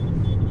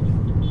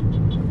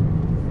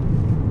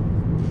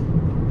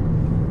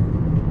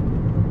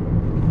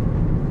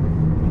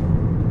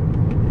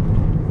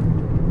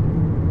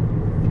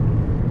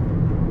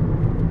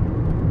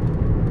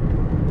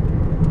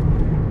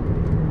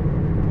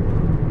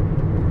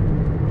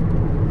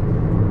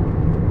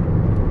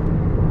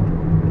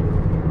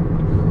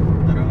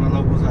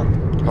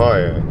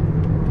হয়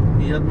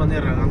ইয়াত মানে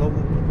ৰঙালাও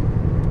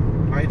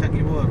পাই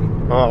থাকিব আৰু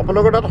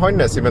আপোনালোকৰ তাত হয়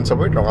নাই চিমেণ্ট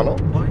চাপৰিত ৰঙালাও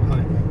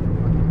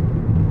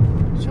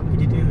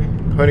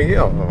হয় নেকি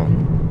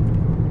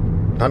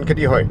ধান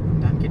খেতি হয়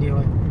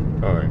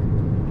হয়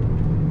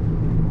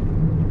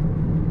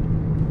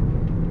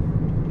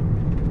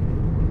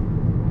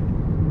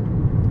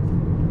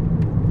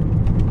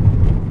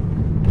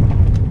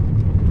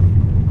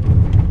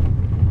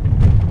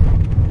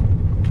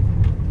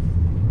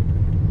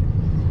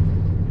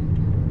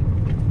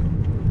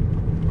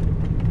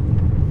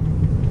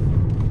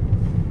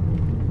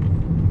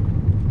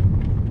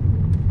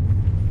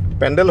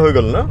পেণ্ডেল হৈ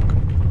গ'ল ন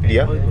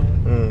দিয়া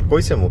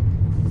কৈছে মোক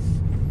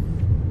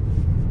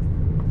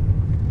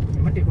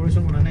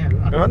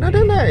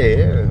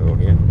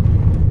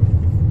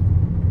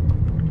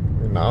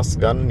নাচ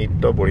গান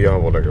নৃত্য বঢ়িয়া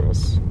হ'ব লাগে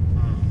বছ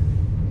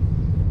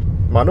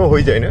মানুহ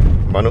হৈ যায় নে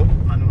মানুহ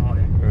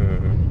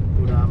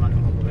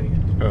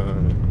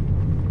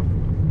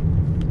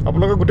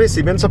আপোনালোকৰ গোটেই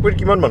চিমেণ্ট চাপৰিত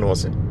কিমান মানুহ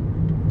আছে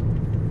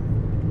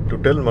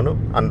টোটেল মানুহ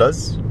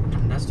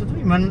আন্দাজটোতো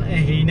ইমান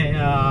হেৰি নাই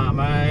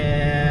আমাৰ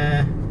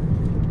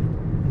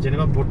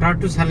যেনিবা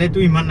ভোটাৰটো চালেতো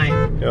ইমান নাই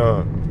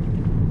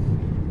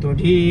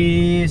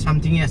 20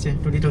 something আছে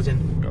 20,000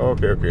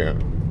 অ'কে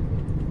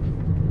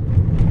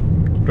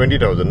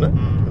 20,000 না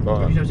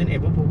 20,000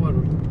 এবভ হ'ব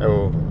আৰু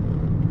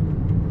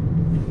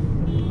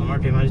আমাৰ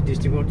ধেমাজি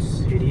ডিষ্ট্ৰিক্টত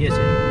হেৰি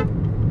আছে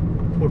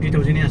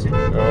 40,000 আছে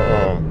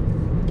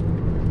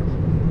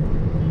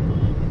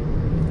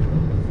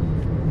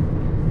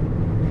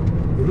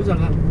সৰু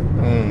জাগা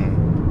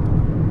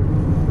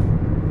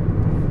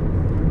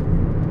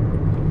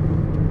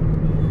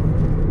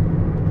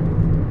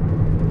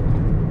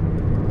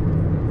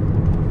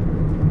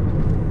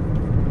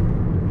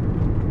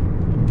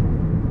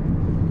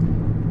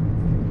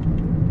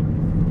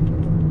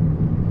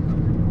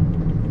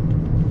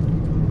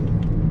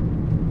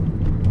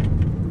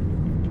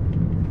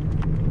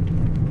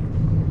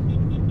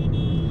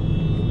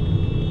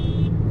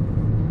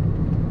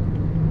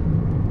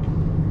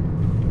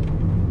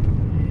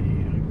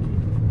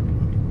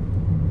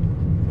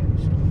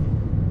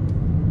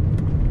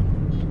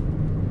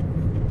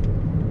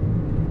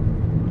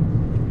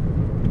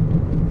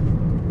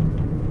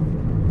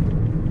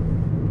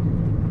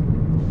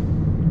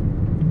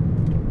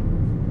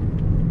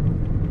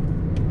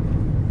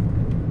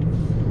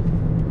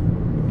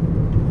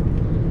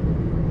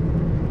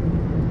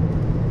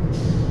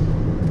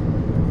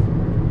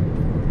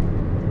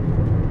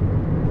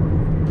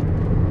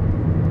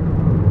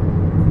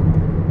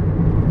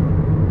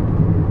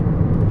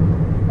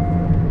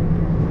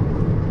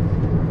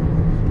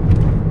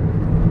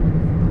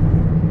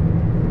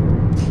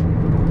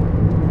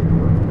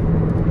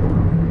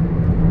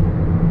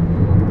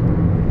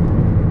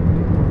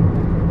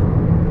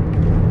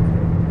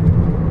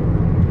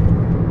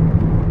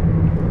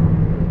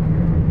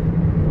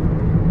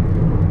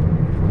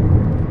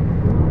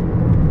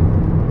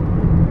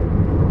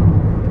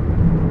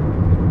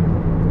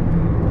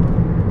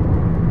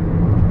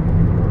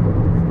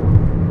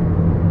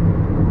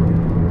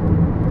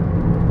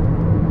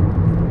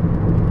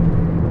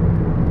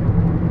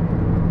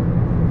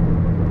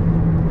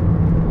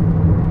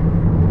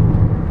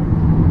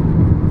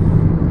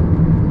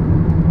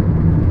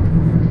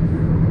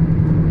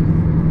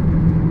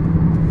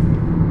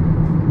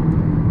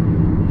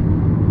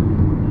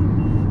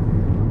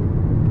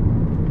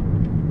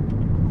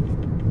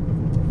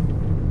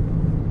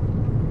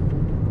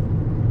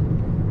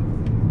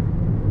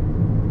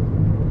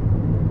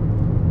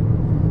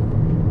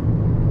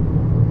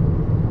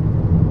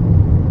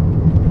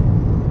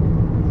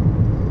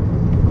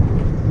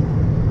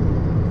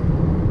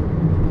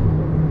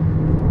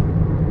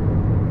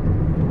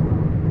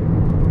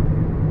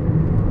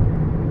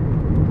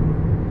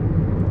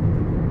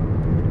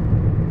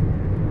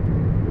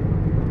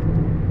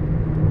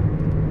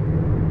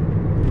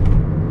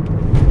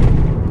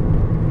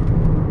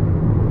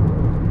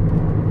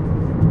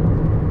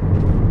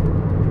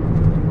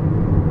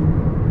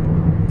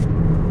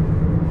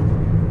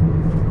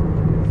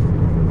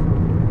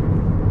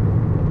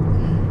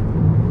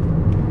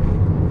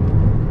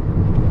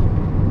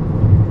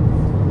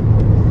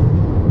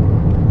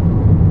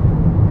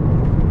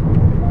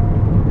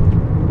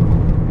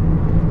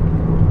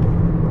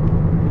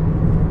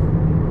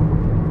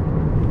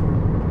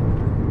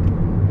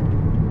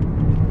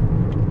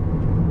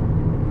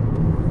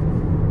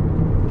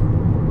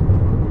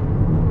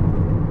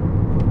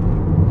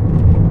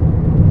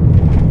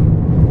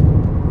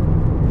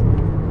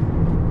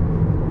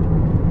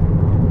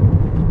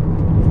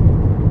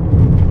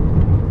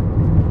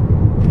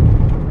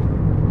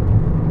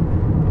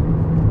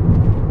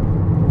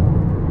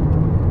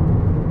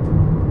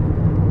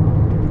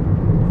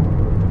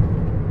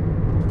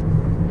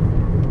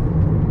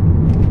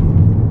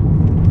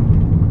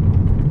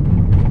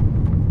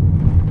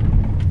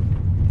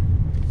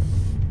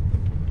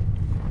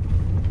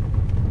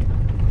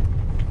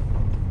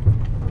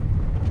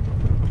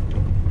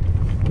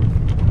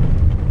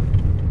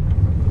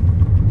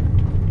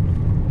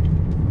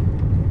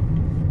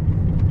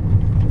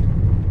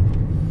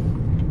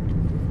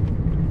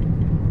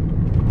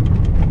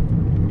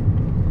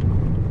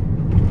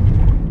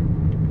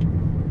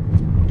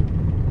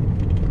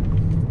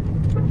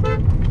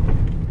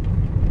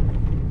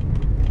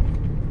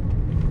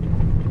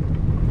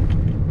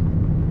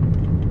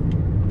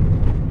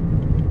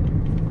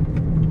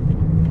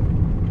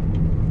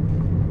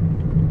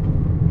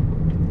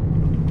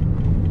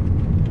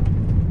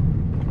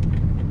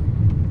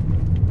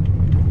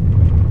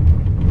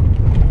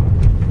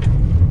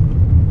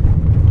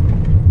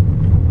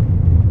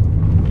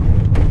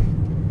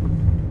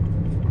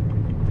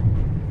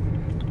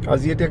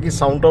আজি এতিয়া কি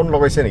সাউন্ড টাউন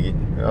লগাইছে নেকি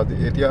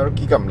এতিয়া আৰু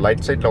কি কাম লাইট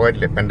সাইট লগাই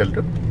দিলে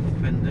পেন্ডেলটো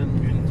পেন্ডেল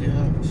এতিয়া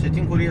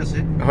সেটিং কৰি আছে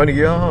হয়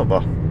নেকি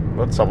বাহ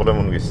বহুত চাবলৈ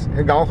মন গৈছে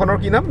এই গাঁওখনৰ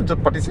কি নাম য'ত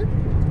পাতিছে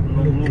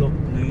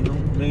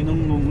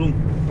নংলুং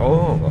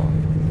বাহ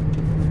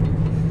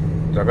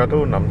জাগাটো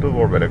নামটো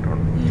বৰ বেলেগ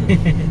ধৰণৰ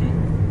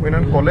মই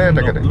নাম ক'লে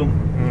তেখেতে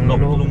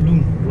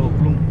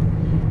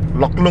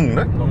লকলুং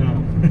না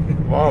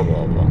বাহ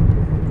বাহ বাহ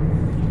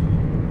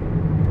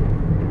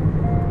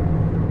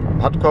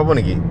ভাত খুৱাব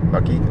নেকি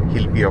বাকী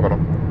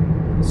শিল্পীসকলক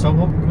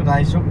চবক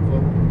ৰাইজক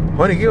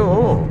হয় নেকি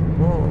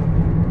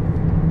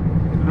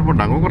এইটো বৰ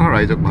ডাঙৰ কথা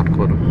ৰাইজক ভাত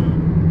খোৱাটো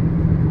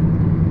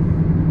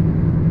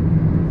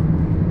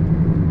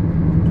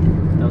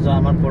তাৰপিছত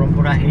আমাৰ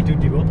পৰম্পৰা সেইটো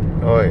দিব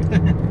হয়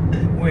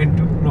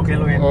ৱেনটো লোকেল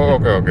ৱেন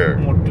অ'কে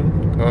মদটো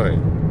হয়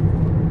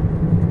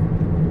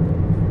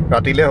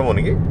ৰাতিলে হ'ব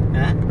নেকি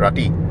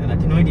ৰাতি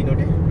নহয়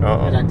দিনতে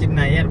ৰাতিত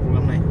নাই আৰু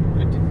প্ৰগ্ৰাম নাই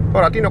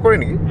ৰাতি নকৰে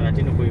নেকি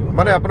ৰাতি নকৰিব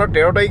মানে আপোনাৰ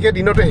 13 তাৰিখে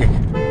দিনতে শেষ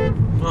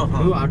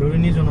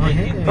আদৰণি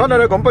জনোৱাহে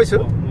নাই গম পাইছো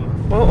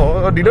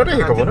দিনতে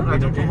শেষ হ'ব ন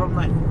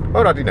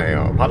ৰাতি নাই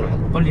ভাল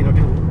অকল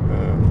দিনতে হ'ব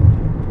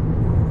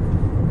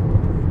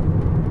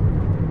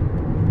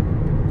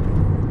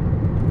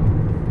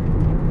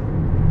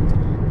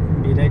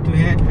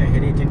বিদায়টোহে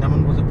হেৰি 3টামান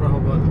বজাৰ পৰা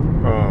হ'ব আৰু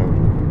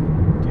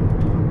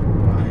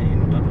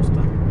 9টা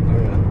 10টা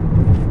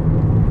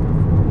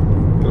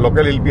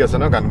লোকেল শিল্পী আছে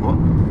ন গান গোৱা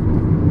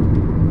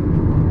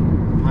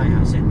হয়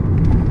আছে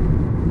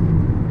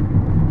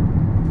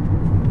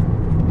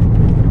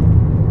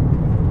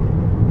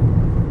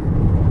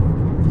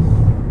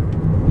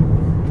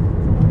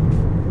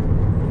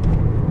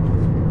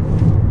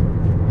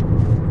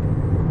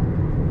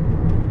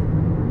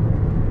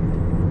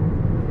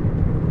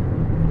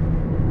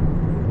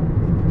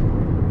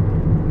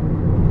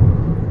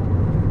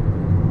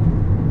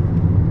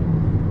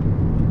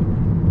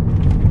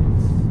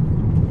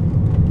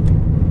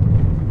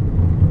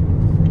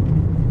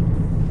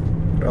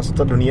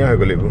ৰাস্তা ধুনীয়া হৈ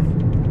গ'ল এইবোৰ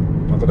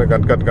মাজতে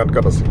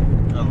গাঁত আছে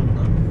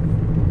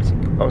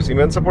আৰু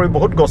চিমেণ্ট চাপৰি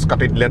বহুত গছ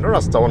কাটি দিলে ন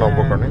ৰাস্তা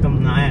বনাবৰ কাৰণে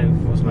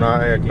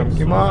নাই একদম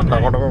কিমান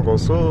ডাঙৰ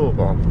গছো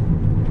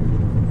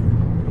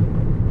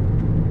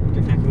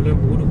থাকিবলৈ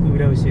বহুত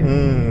অসুবিধা হৈছে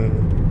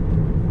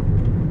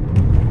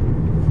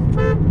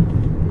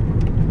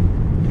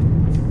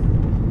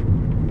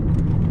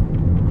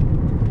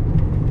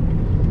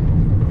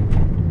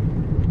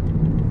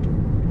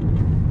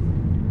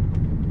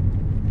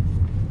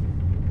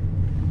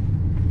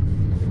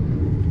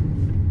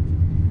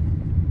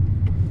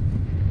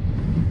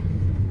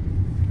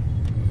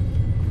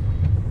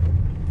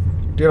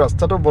এতিয়া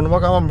ৰাস্তাটো বনোৱা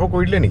কাম আৰম্ভ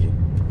কৰিলে নেকি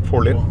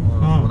 4 লেন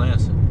বনাই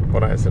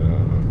আছে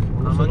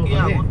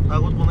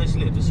আগত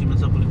বনাইছিলে এইটো চিমেণ্ট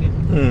চাপৰিকে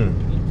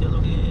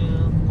এতিয়ালৈকে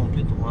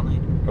কমপ্লিট হোৱা নাই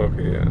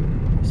অ'কে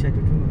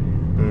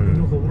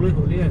হ'বলৈ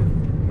হ'লেই আৰু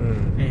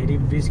হেৰি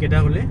ব্ৰিজ কেইটা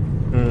হ'লে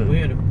হ'বই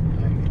আৰু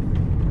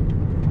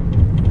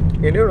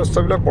এনেও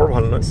ৰাস্তাবিলাক বৰ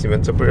ভাল নহয়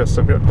চিমেণ্ট চাপৰি ৰাস্তা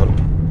বিৰাট ভাল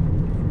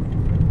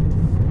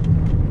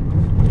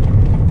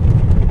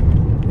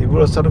এইবোৰ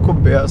ৰাস্তাটো খুব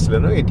বেয়া আছিলে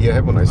ন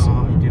এতিয়াহে বনাইছে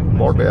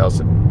বৰ বেয়া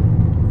আছে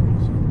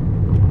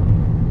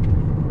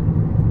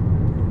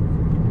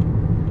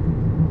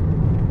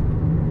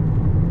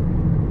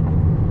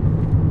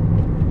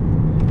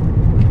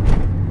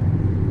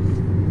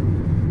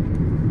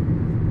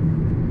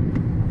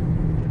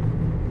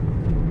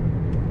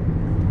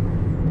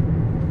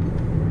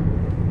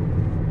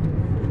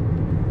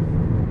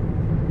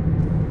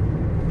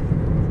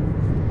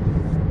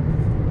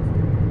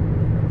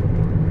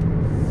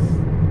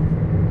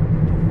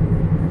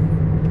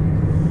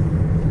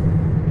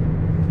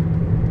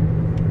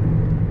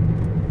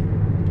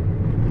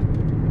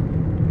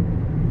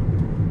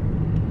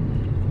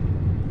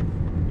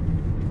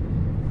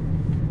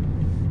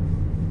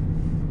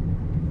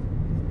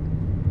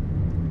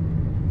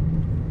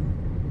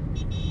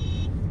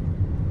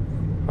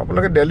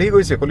আপোনালোকে দিল্লী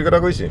গৈছে কলিকতা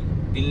গৈছে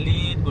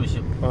দিল্লীত গৈছে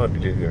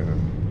দিল্লীত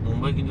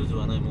মুম্বাই কিন্তু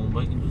যোৱা নাই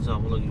মুম্বাই কিন্তু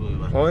যাব লাগিব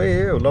এবাৰ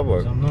ওলাব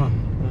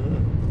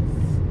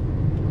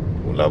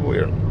ওলাবই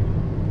আৰু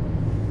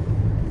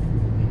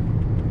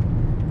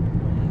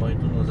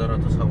মুম্বাইটো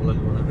নজাৰাটো চাব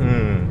লাগিব না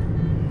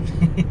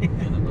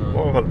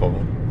বৰ ভাল পাব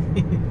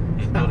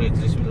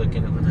এক্ট্ৰেছবিলাক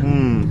কেনেকুৱা থাকে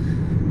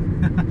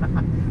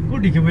ক'ত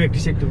দেখিব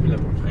এক্ট্ৰেছ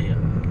এক্টৰবিলাক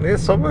এই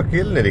চব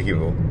কেল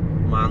নেদেখিব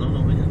মানুহ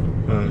নহয় জানো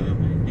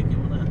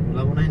দেখিব না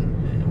ওলাব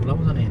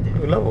জানে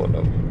ওলাব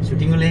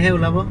শ্বুটিং হ'লেহে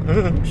ওলাব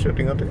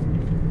শ্বুটিঙতে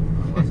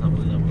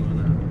চাবলৈ যাব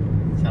না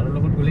ছাৰৰ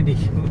লগত গ'লে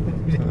দেখিব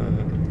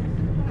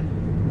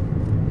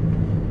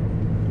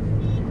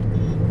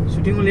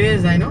শ্বুটিং হ'লেহে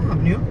যায় ন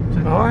আপুনিও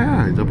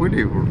যাবই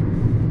লাগিব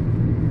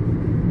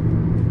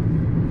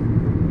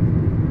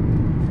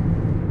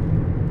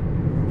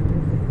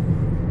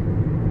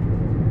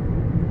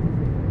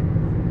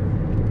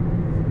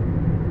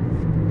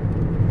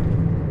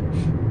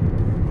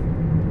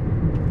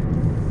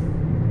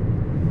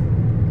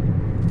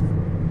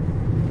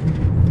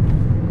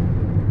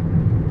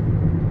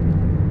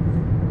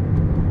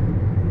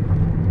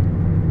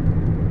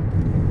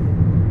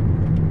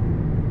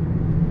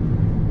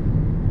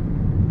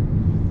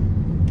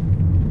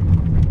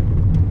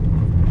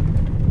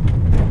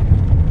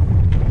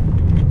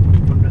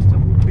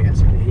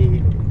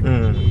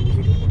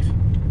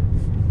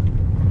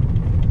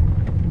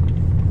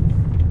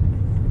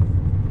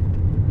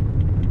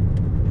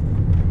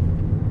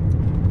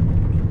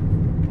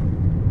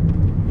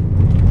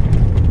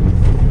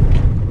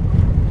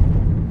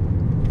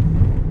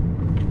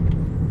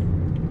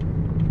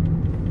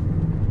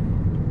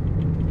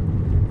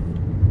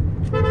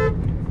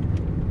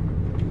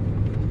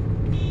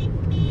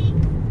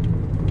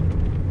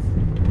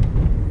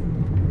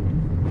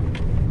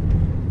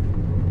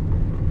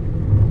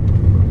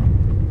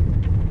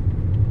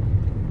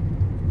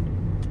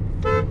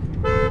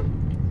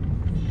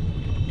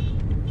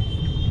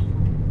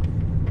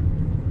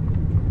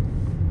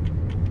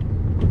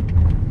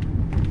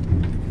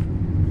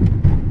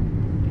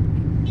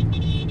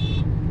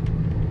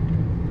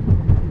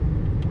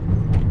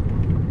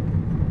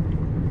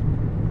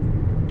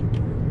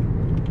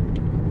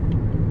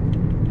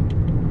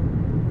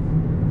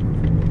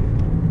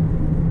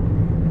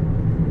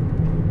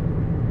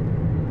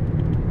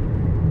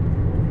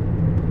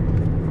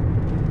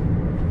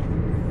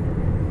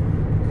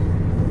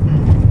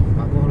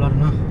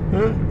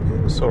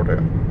ওচৰতে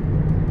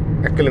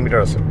 1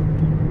 কিলোমিটাৰ আছে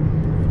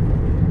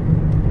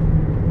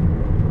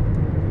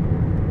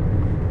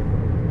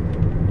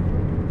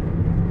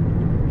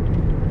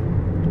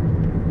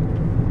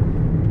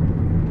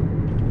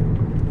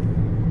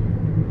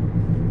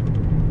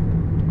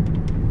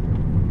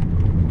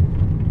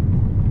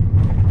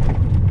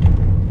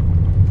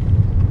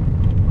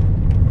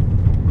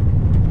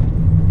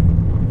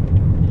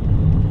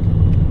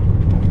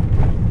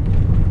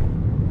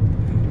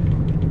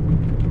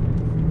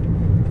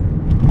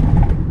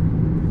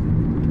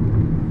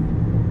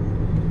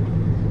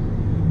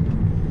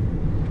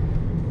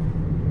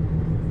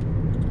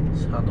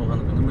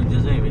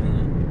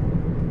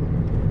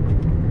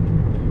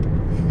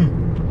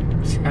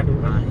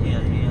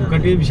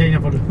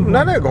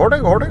নাই ঘৰতে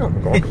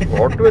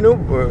ঘৰটো এনেও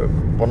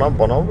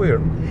বনাবই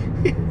আৰু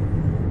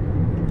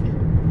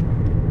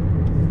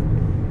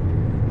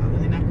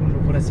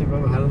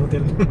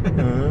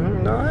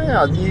নাই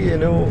আজি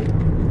এনেও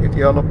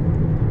এতিয়া অলপ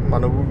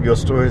মানুহবোৰ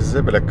ব্যস্ত হৈছে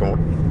বেলেগ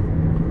কামত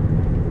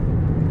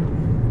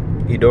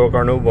ঈদৰ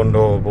কাৰণেও বন্ধ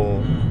হ'ব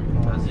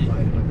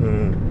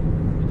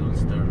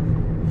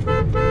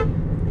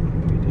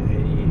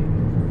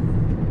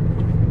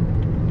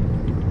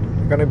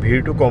সেইকাৰণে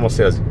ভিৰটো কম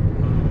আছে আজি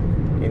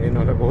এনে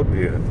নহ'লে বহুত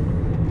ভিৰ হয়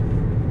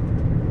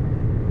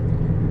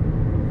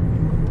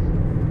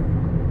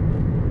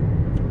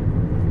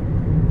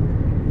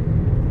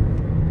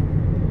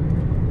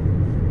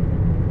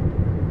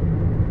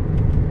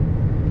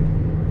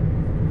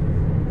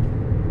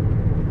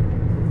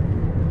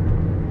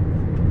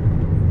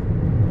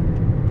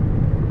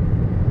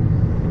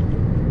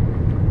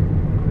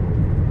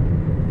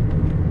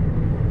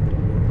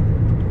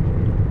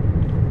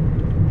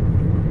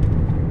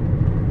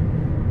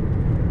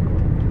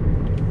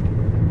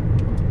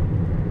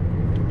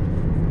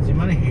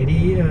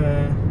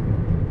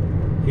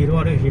হিৰো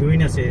আৰু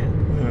হিৰোইন আছে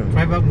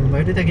প্ৰায়ভাগ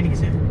মুম্বাইতে থাকে নেকি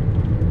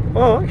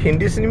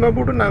হিন্দী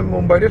চিনেমাবোৰতো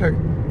মুম্বাইতে থাকে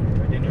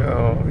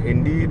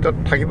হিন্দী তাত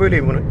থাকিবই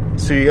লাগিব নহয়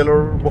চিৰিয়েলৰ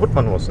বহুত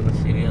মানুহ আছে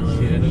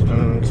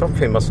চব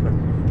ফেমাছ ন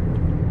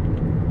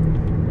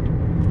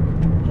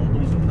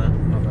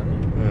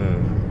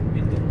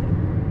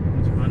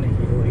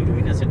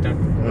হিৰোইন আছে তাত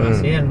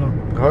আছে আৰু ন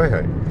হয়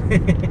হয়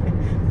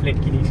প্লেট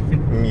কিনি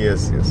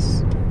য়েছ য়েছ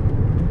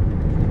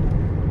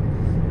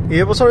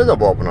এই বছৰে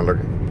যাব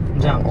আপোনালোকে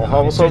অহা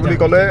বছৰ বুলি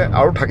ক'লে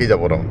আৰু থাকি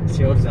যাব তাৰ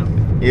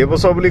এই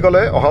বছৰ বুলি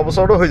ক'লে অহা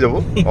বছৰতো হৈ যাব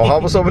অহা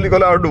বছৰ বুলি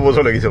ক'লে আৰু 2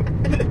 বছৰ লাগি যাব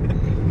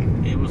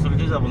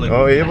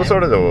এই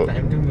বছৰতে যাব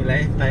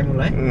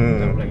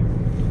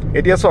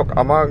এতিয়া চাওক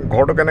আমাৰ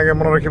ঘৰটো কেনেকৈ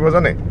মনত ৰাখিব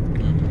জানে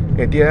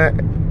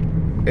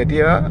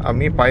এতিয়া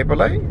আমি পাই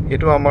পেলাই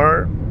এইটো আমাৰ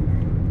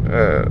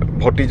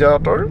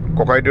ভতিজাহঁতৰ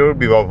ককাইদেউৰ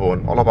বিবাহ ভৱন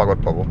অলপ আগত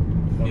পাব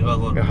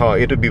হয়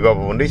এইটো বিবাহ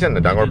ভৱন দেখিছে নে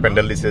ডাঙৰ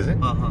পেণ্ডেল দিছে যে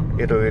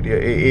এইটো এতিয়া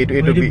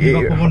এইটো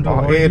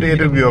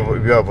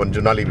বিবাহ ভৱন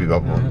জোনালী বিবাহ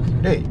ভৱন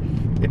দেই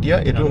এতিয়া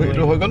এইটো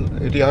হৈ গ'ল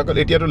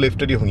এতিয়াতো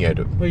লেফ্টেদি শুনিয়া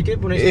এইটো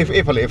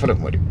এইফালে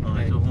সোমাই দিম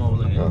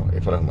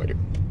এইফালে সোমাই দিম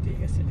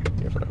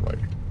এইফালে সোমাই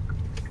দিম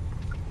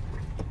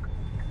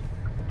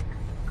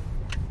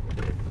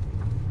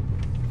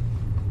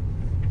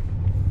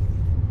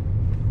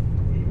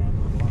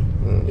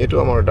এইটো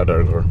আমাৰ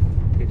দাদাৰ ঘৰ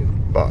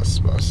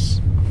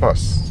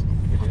বাছ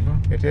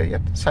এতিয়া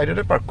ইয়াত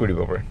চাইডতে পাৰ্ক কৰি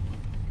দিব পাৰে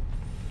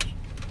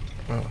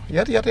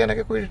ইয়াতে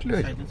এনেকৈ কৰি দিলে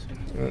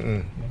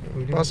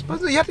বাছ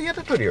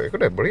ইয়াতে থৈ দিয়ক একো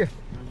নাই বঢ়িয়া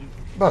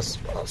বাছ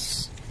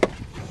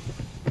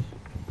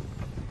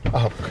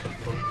আহক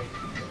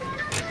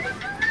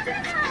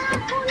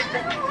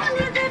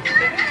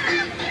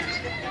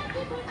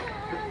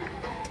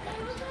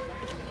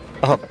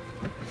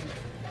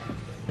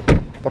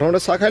প্ৰথমতে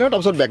চাহ খাই লওঁ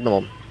তাৰপিছত বেগ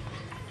নমাম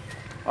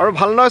আৰু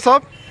ভাল নহয়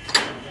চব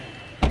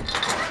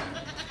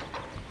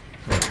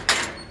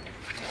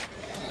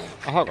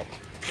আহক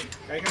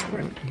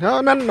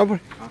না নবৈ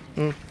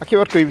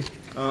আশীৰ্বাদ কৰিবি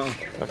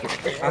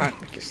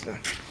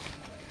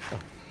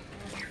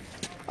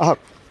আহক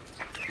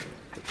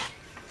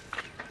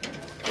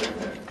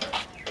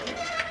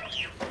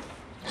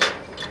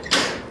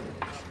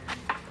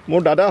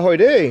মোৰ দাদা হয়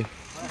দেই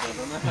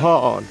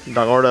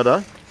ডাঙৰ দাদা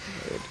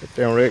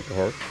তেওঁৰে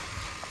ঘৰ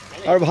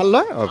আৰু ভাল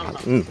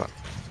নহয় ভাল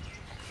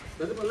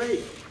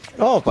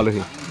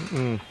পালোহি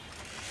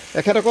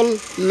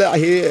এখেতসকলে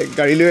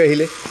গাড়ী লৈ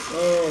আহিলে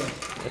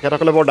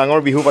এখেতসকলে বৰ ডাঙৰ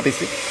বিহু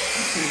পাতিছে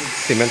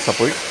চিমেণ্ট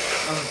চাপৰিত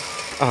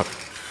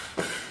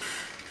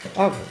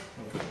আহক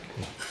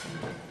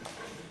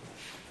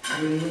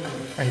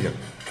আহি যাওক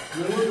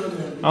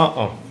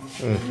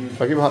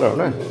বাকী ভাল আৰু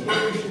নাই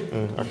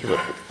আশীৰ্বাদ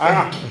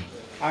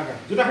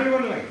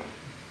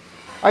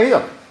আহি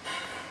যাওক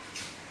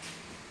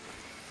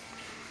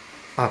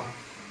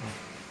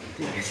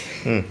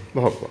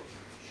বহক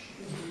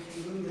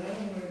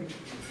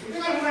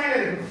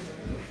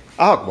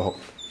আহক বহক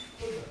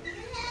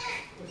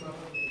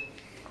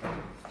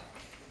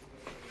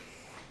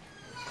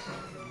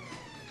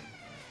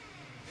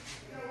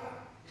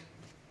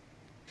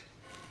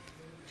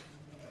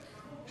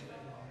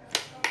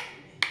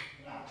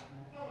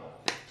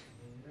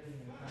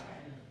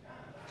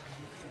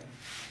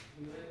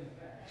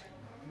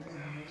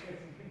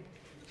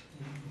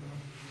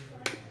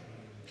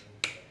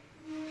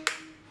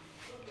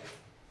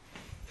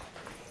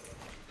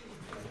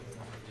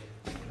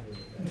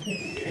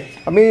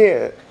আমি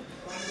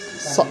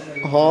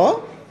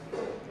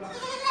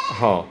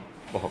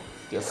বহক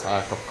এতিয়া চাহ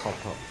একাপ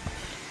খাওঁ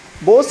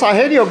বৌ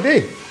চাহে দিয়ক দেই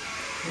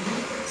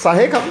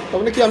চাহে খাম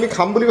তাৰমানে কি আমি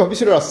খাম বুলি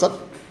ভাবিছিলোঁ ৰাস্তাত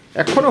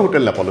এখনো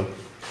হোটেল নাপালোঁ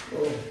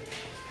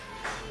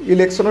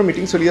ইলেকশ্যনৰ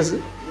মিটিং চলি আছে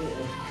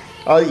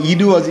আৰু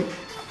ঈদো আজি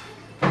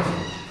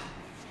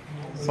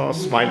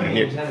স্মাইল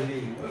ধুনীয়া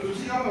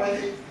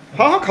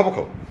খাব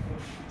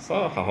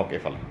হাঁহক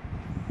এইফালে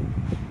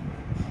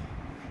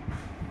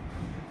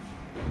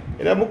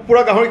এতিয়া মোক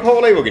পূৰা গাহৰি খুৱাব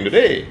লাগিব কিন্তু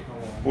দেই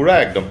পূৰা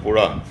একদম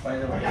পূৰা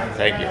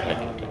থেংক ইউ